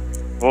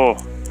 Oh,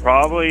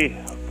 probably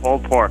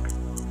pulled pork.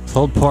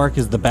 Pulled pork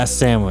is the best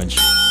sandwich.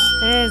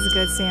 It is a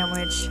good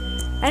sandwich.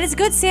 And it's a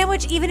good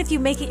sandwich even if you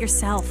make it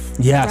yourself.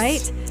 Yes.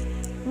 Right?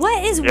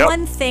 What is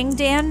one thing,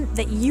 Dan,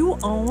 that you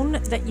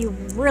own that you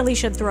really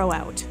should throw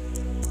out?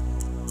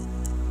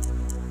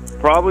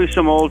 Probably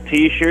some old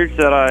T-shirts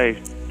that I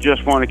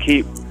just want to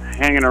keep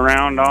hanging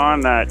around on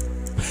that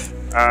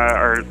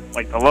are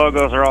like the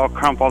logos are all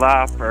crumpled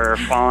up or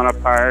falling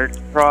apart.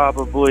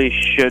 Probably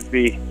should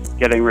be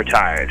getting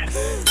retired.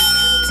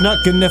 It's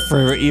not good enough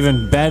for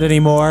even bed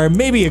anymore.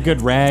 Maybe a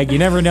good rag. You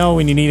never know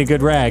when you need a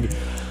good rag.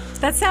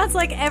 That sounds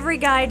like every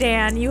guy,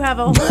 Dan. You have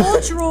a whole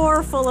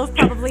drawer full of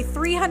probably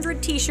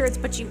 300 T-shirts,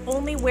 but you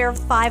only wear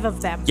 5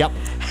 of them. Yep.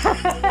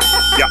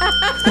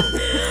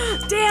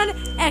 Dan,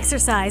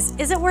 exercise.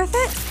 Is it worth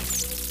it?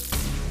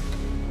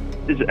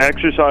 Is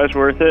exercise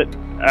worth it?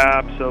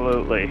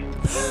 Absolutely.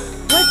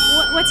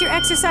 What's your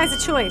exercise of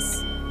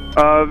choice?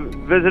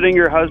 Visiting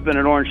your husband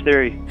in Orange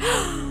Theory.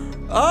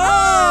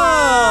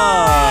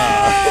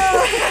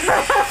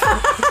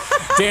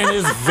 Dan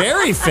is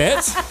very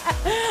fit.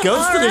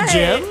 Goes to the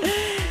gym.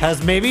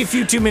 has maybe a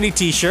few too many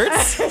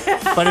t-shirts,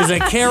 but is a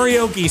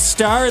karaoke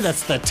star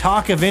that's the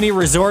talk of any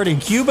resort in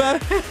Cuba.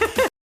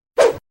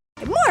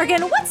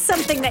 Morgan, what's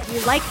something that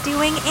you like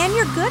doing and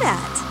you're good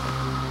at?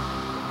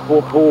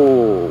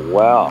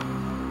 Well,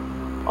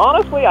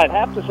 honestly, I'd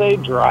have to say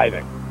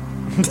driving.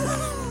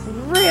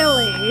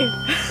 Really?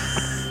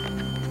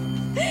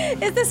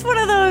 Is this one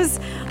of those,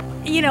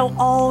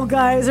 all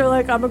guys are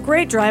like, I'm a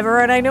great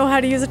driver and I know how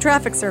to use a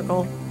traffic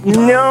circle?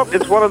 No,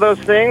 it's one of those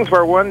things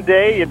where one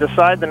day you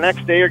decide the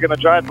next day you're going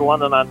to drive to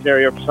London,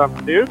 Ontario for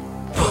something to do.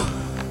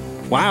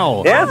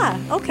 Wow. Yeah.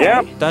 Okay.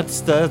 Yep.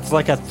 That's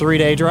like a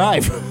 3-day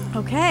drive.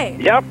 Okay.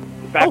 Yep.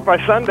 Back by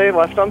Sunday,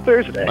 left on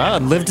Thursday. Wow,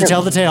 live to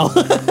tell the tale.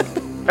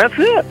 That's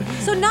it.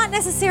 So not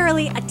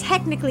necessarily a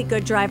technically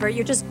good driver,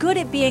 you're just good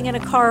at being in a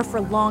car for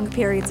long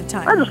periods of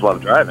time. I just love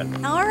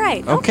driving. All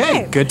right.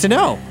 Okay, good to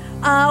know.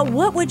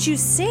 What would you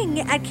sing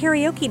at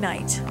karaoke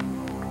night?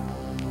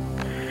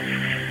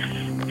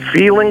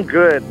 Feeling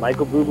Good,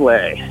 Michael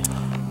Bublé.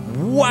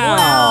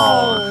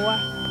 Wow.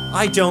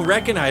 I don't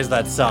recognize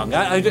that song.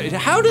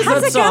 How does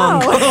that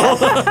song go?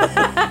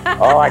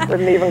 Oh, I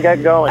couldn't even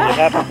get going. You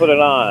have to put it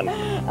on.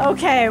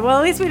 Okay, well,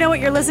 at least we know what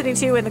you're listening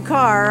to in the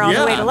car on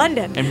the way to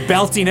London. And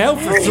belting out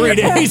for 3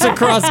 days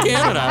across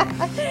Canada.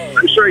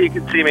 I'm sure you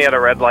can see me at a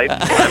red light from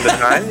time to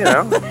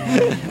time,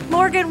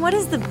 Morgan, what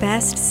is the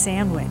best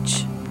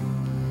sandwich?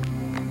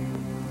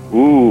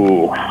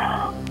 Ooh.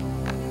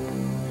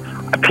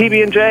 A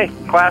PB&J,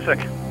 classic.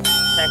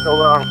 Can't go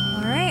wrong.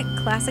 All right,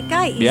 classic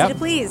guy, easy to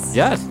please.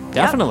 Yes,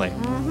 definitely. Yep.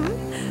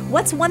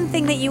 What's one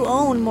thing that you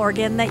own,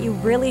 Morgan, that you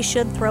really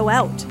should throw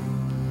out?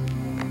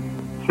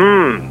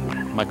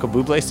 Michael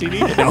Bublé CD?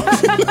 No.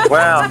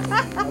 Well,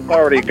 it's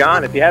already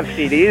gone. If you have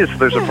CDs,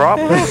 there's a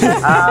problem.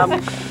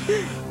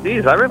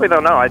 Geez, I really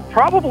don't know. I'd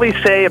probably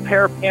say a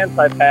pair of pants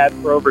I've had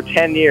for over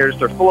 10 years.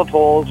 They're full of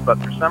holes, but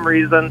for some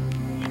reason,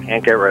 just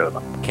can't get rid of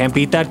them. Can't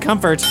beat that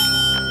comfort.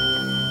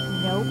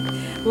 Nope.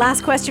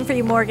 Last question for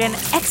you, Morgan.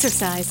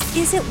 Exercise,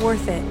 is it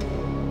worth it?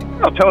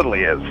 Oh,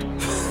 totally is.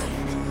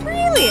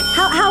 Really?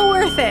 How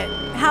worth it?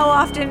 How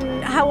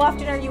often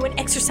are you an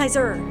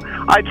exerciser?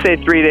 I'd say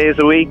 3 days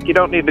a week. You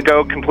don't need to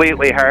go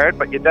completely hard,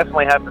 but you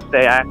definitely have to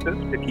stay active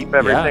to keep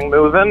everything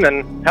moving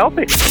and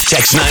healthy.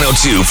 Text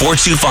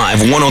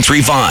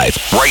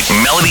 902-425-1035. Write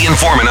Melody and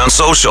Foreman on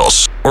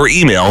socials or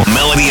email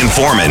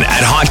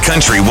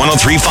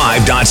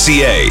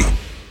melodyandforeman@hotcountry1035.ca.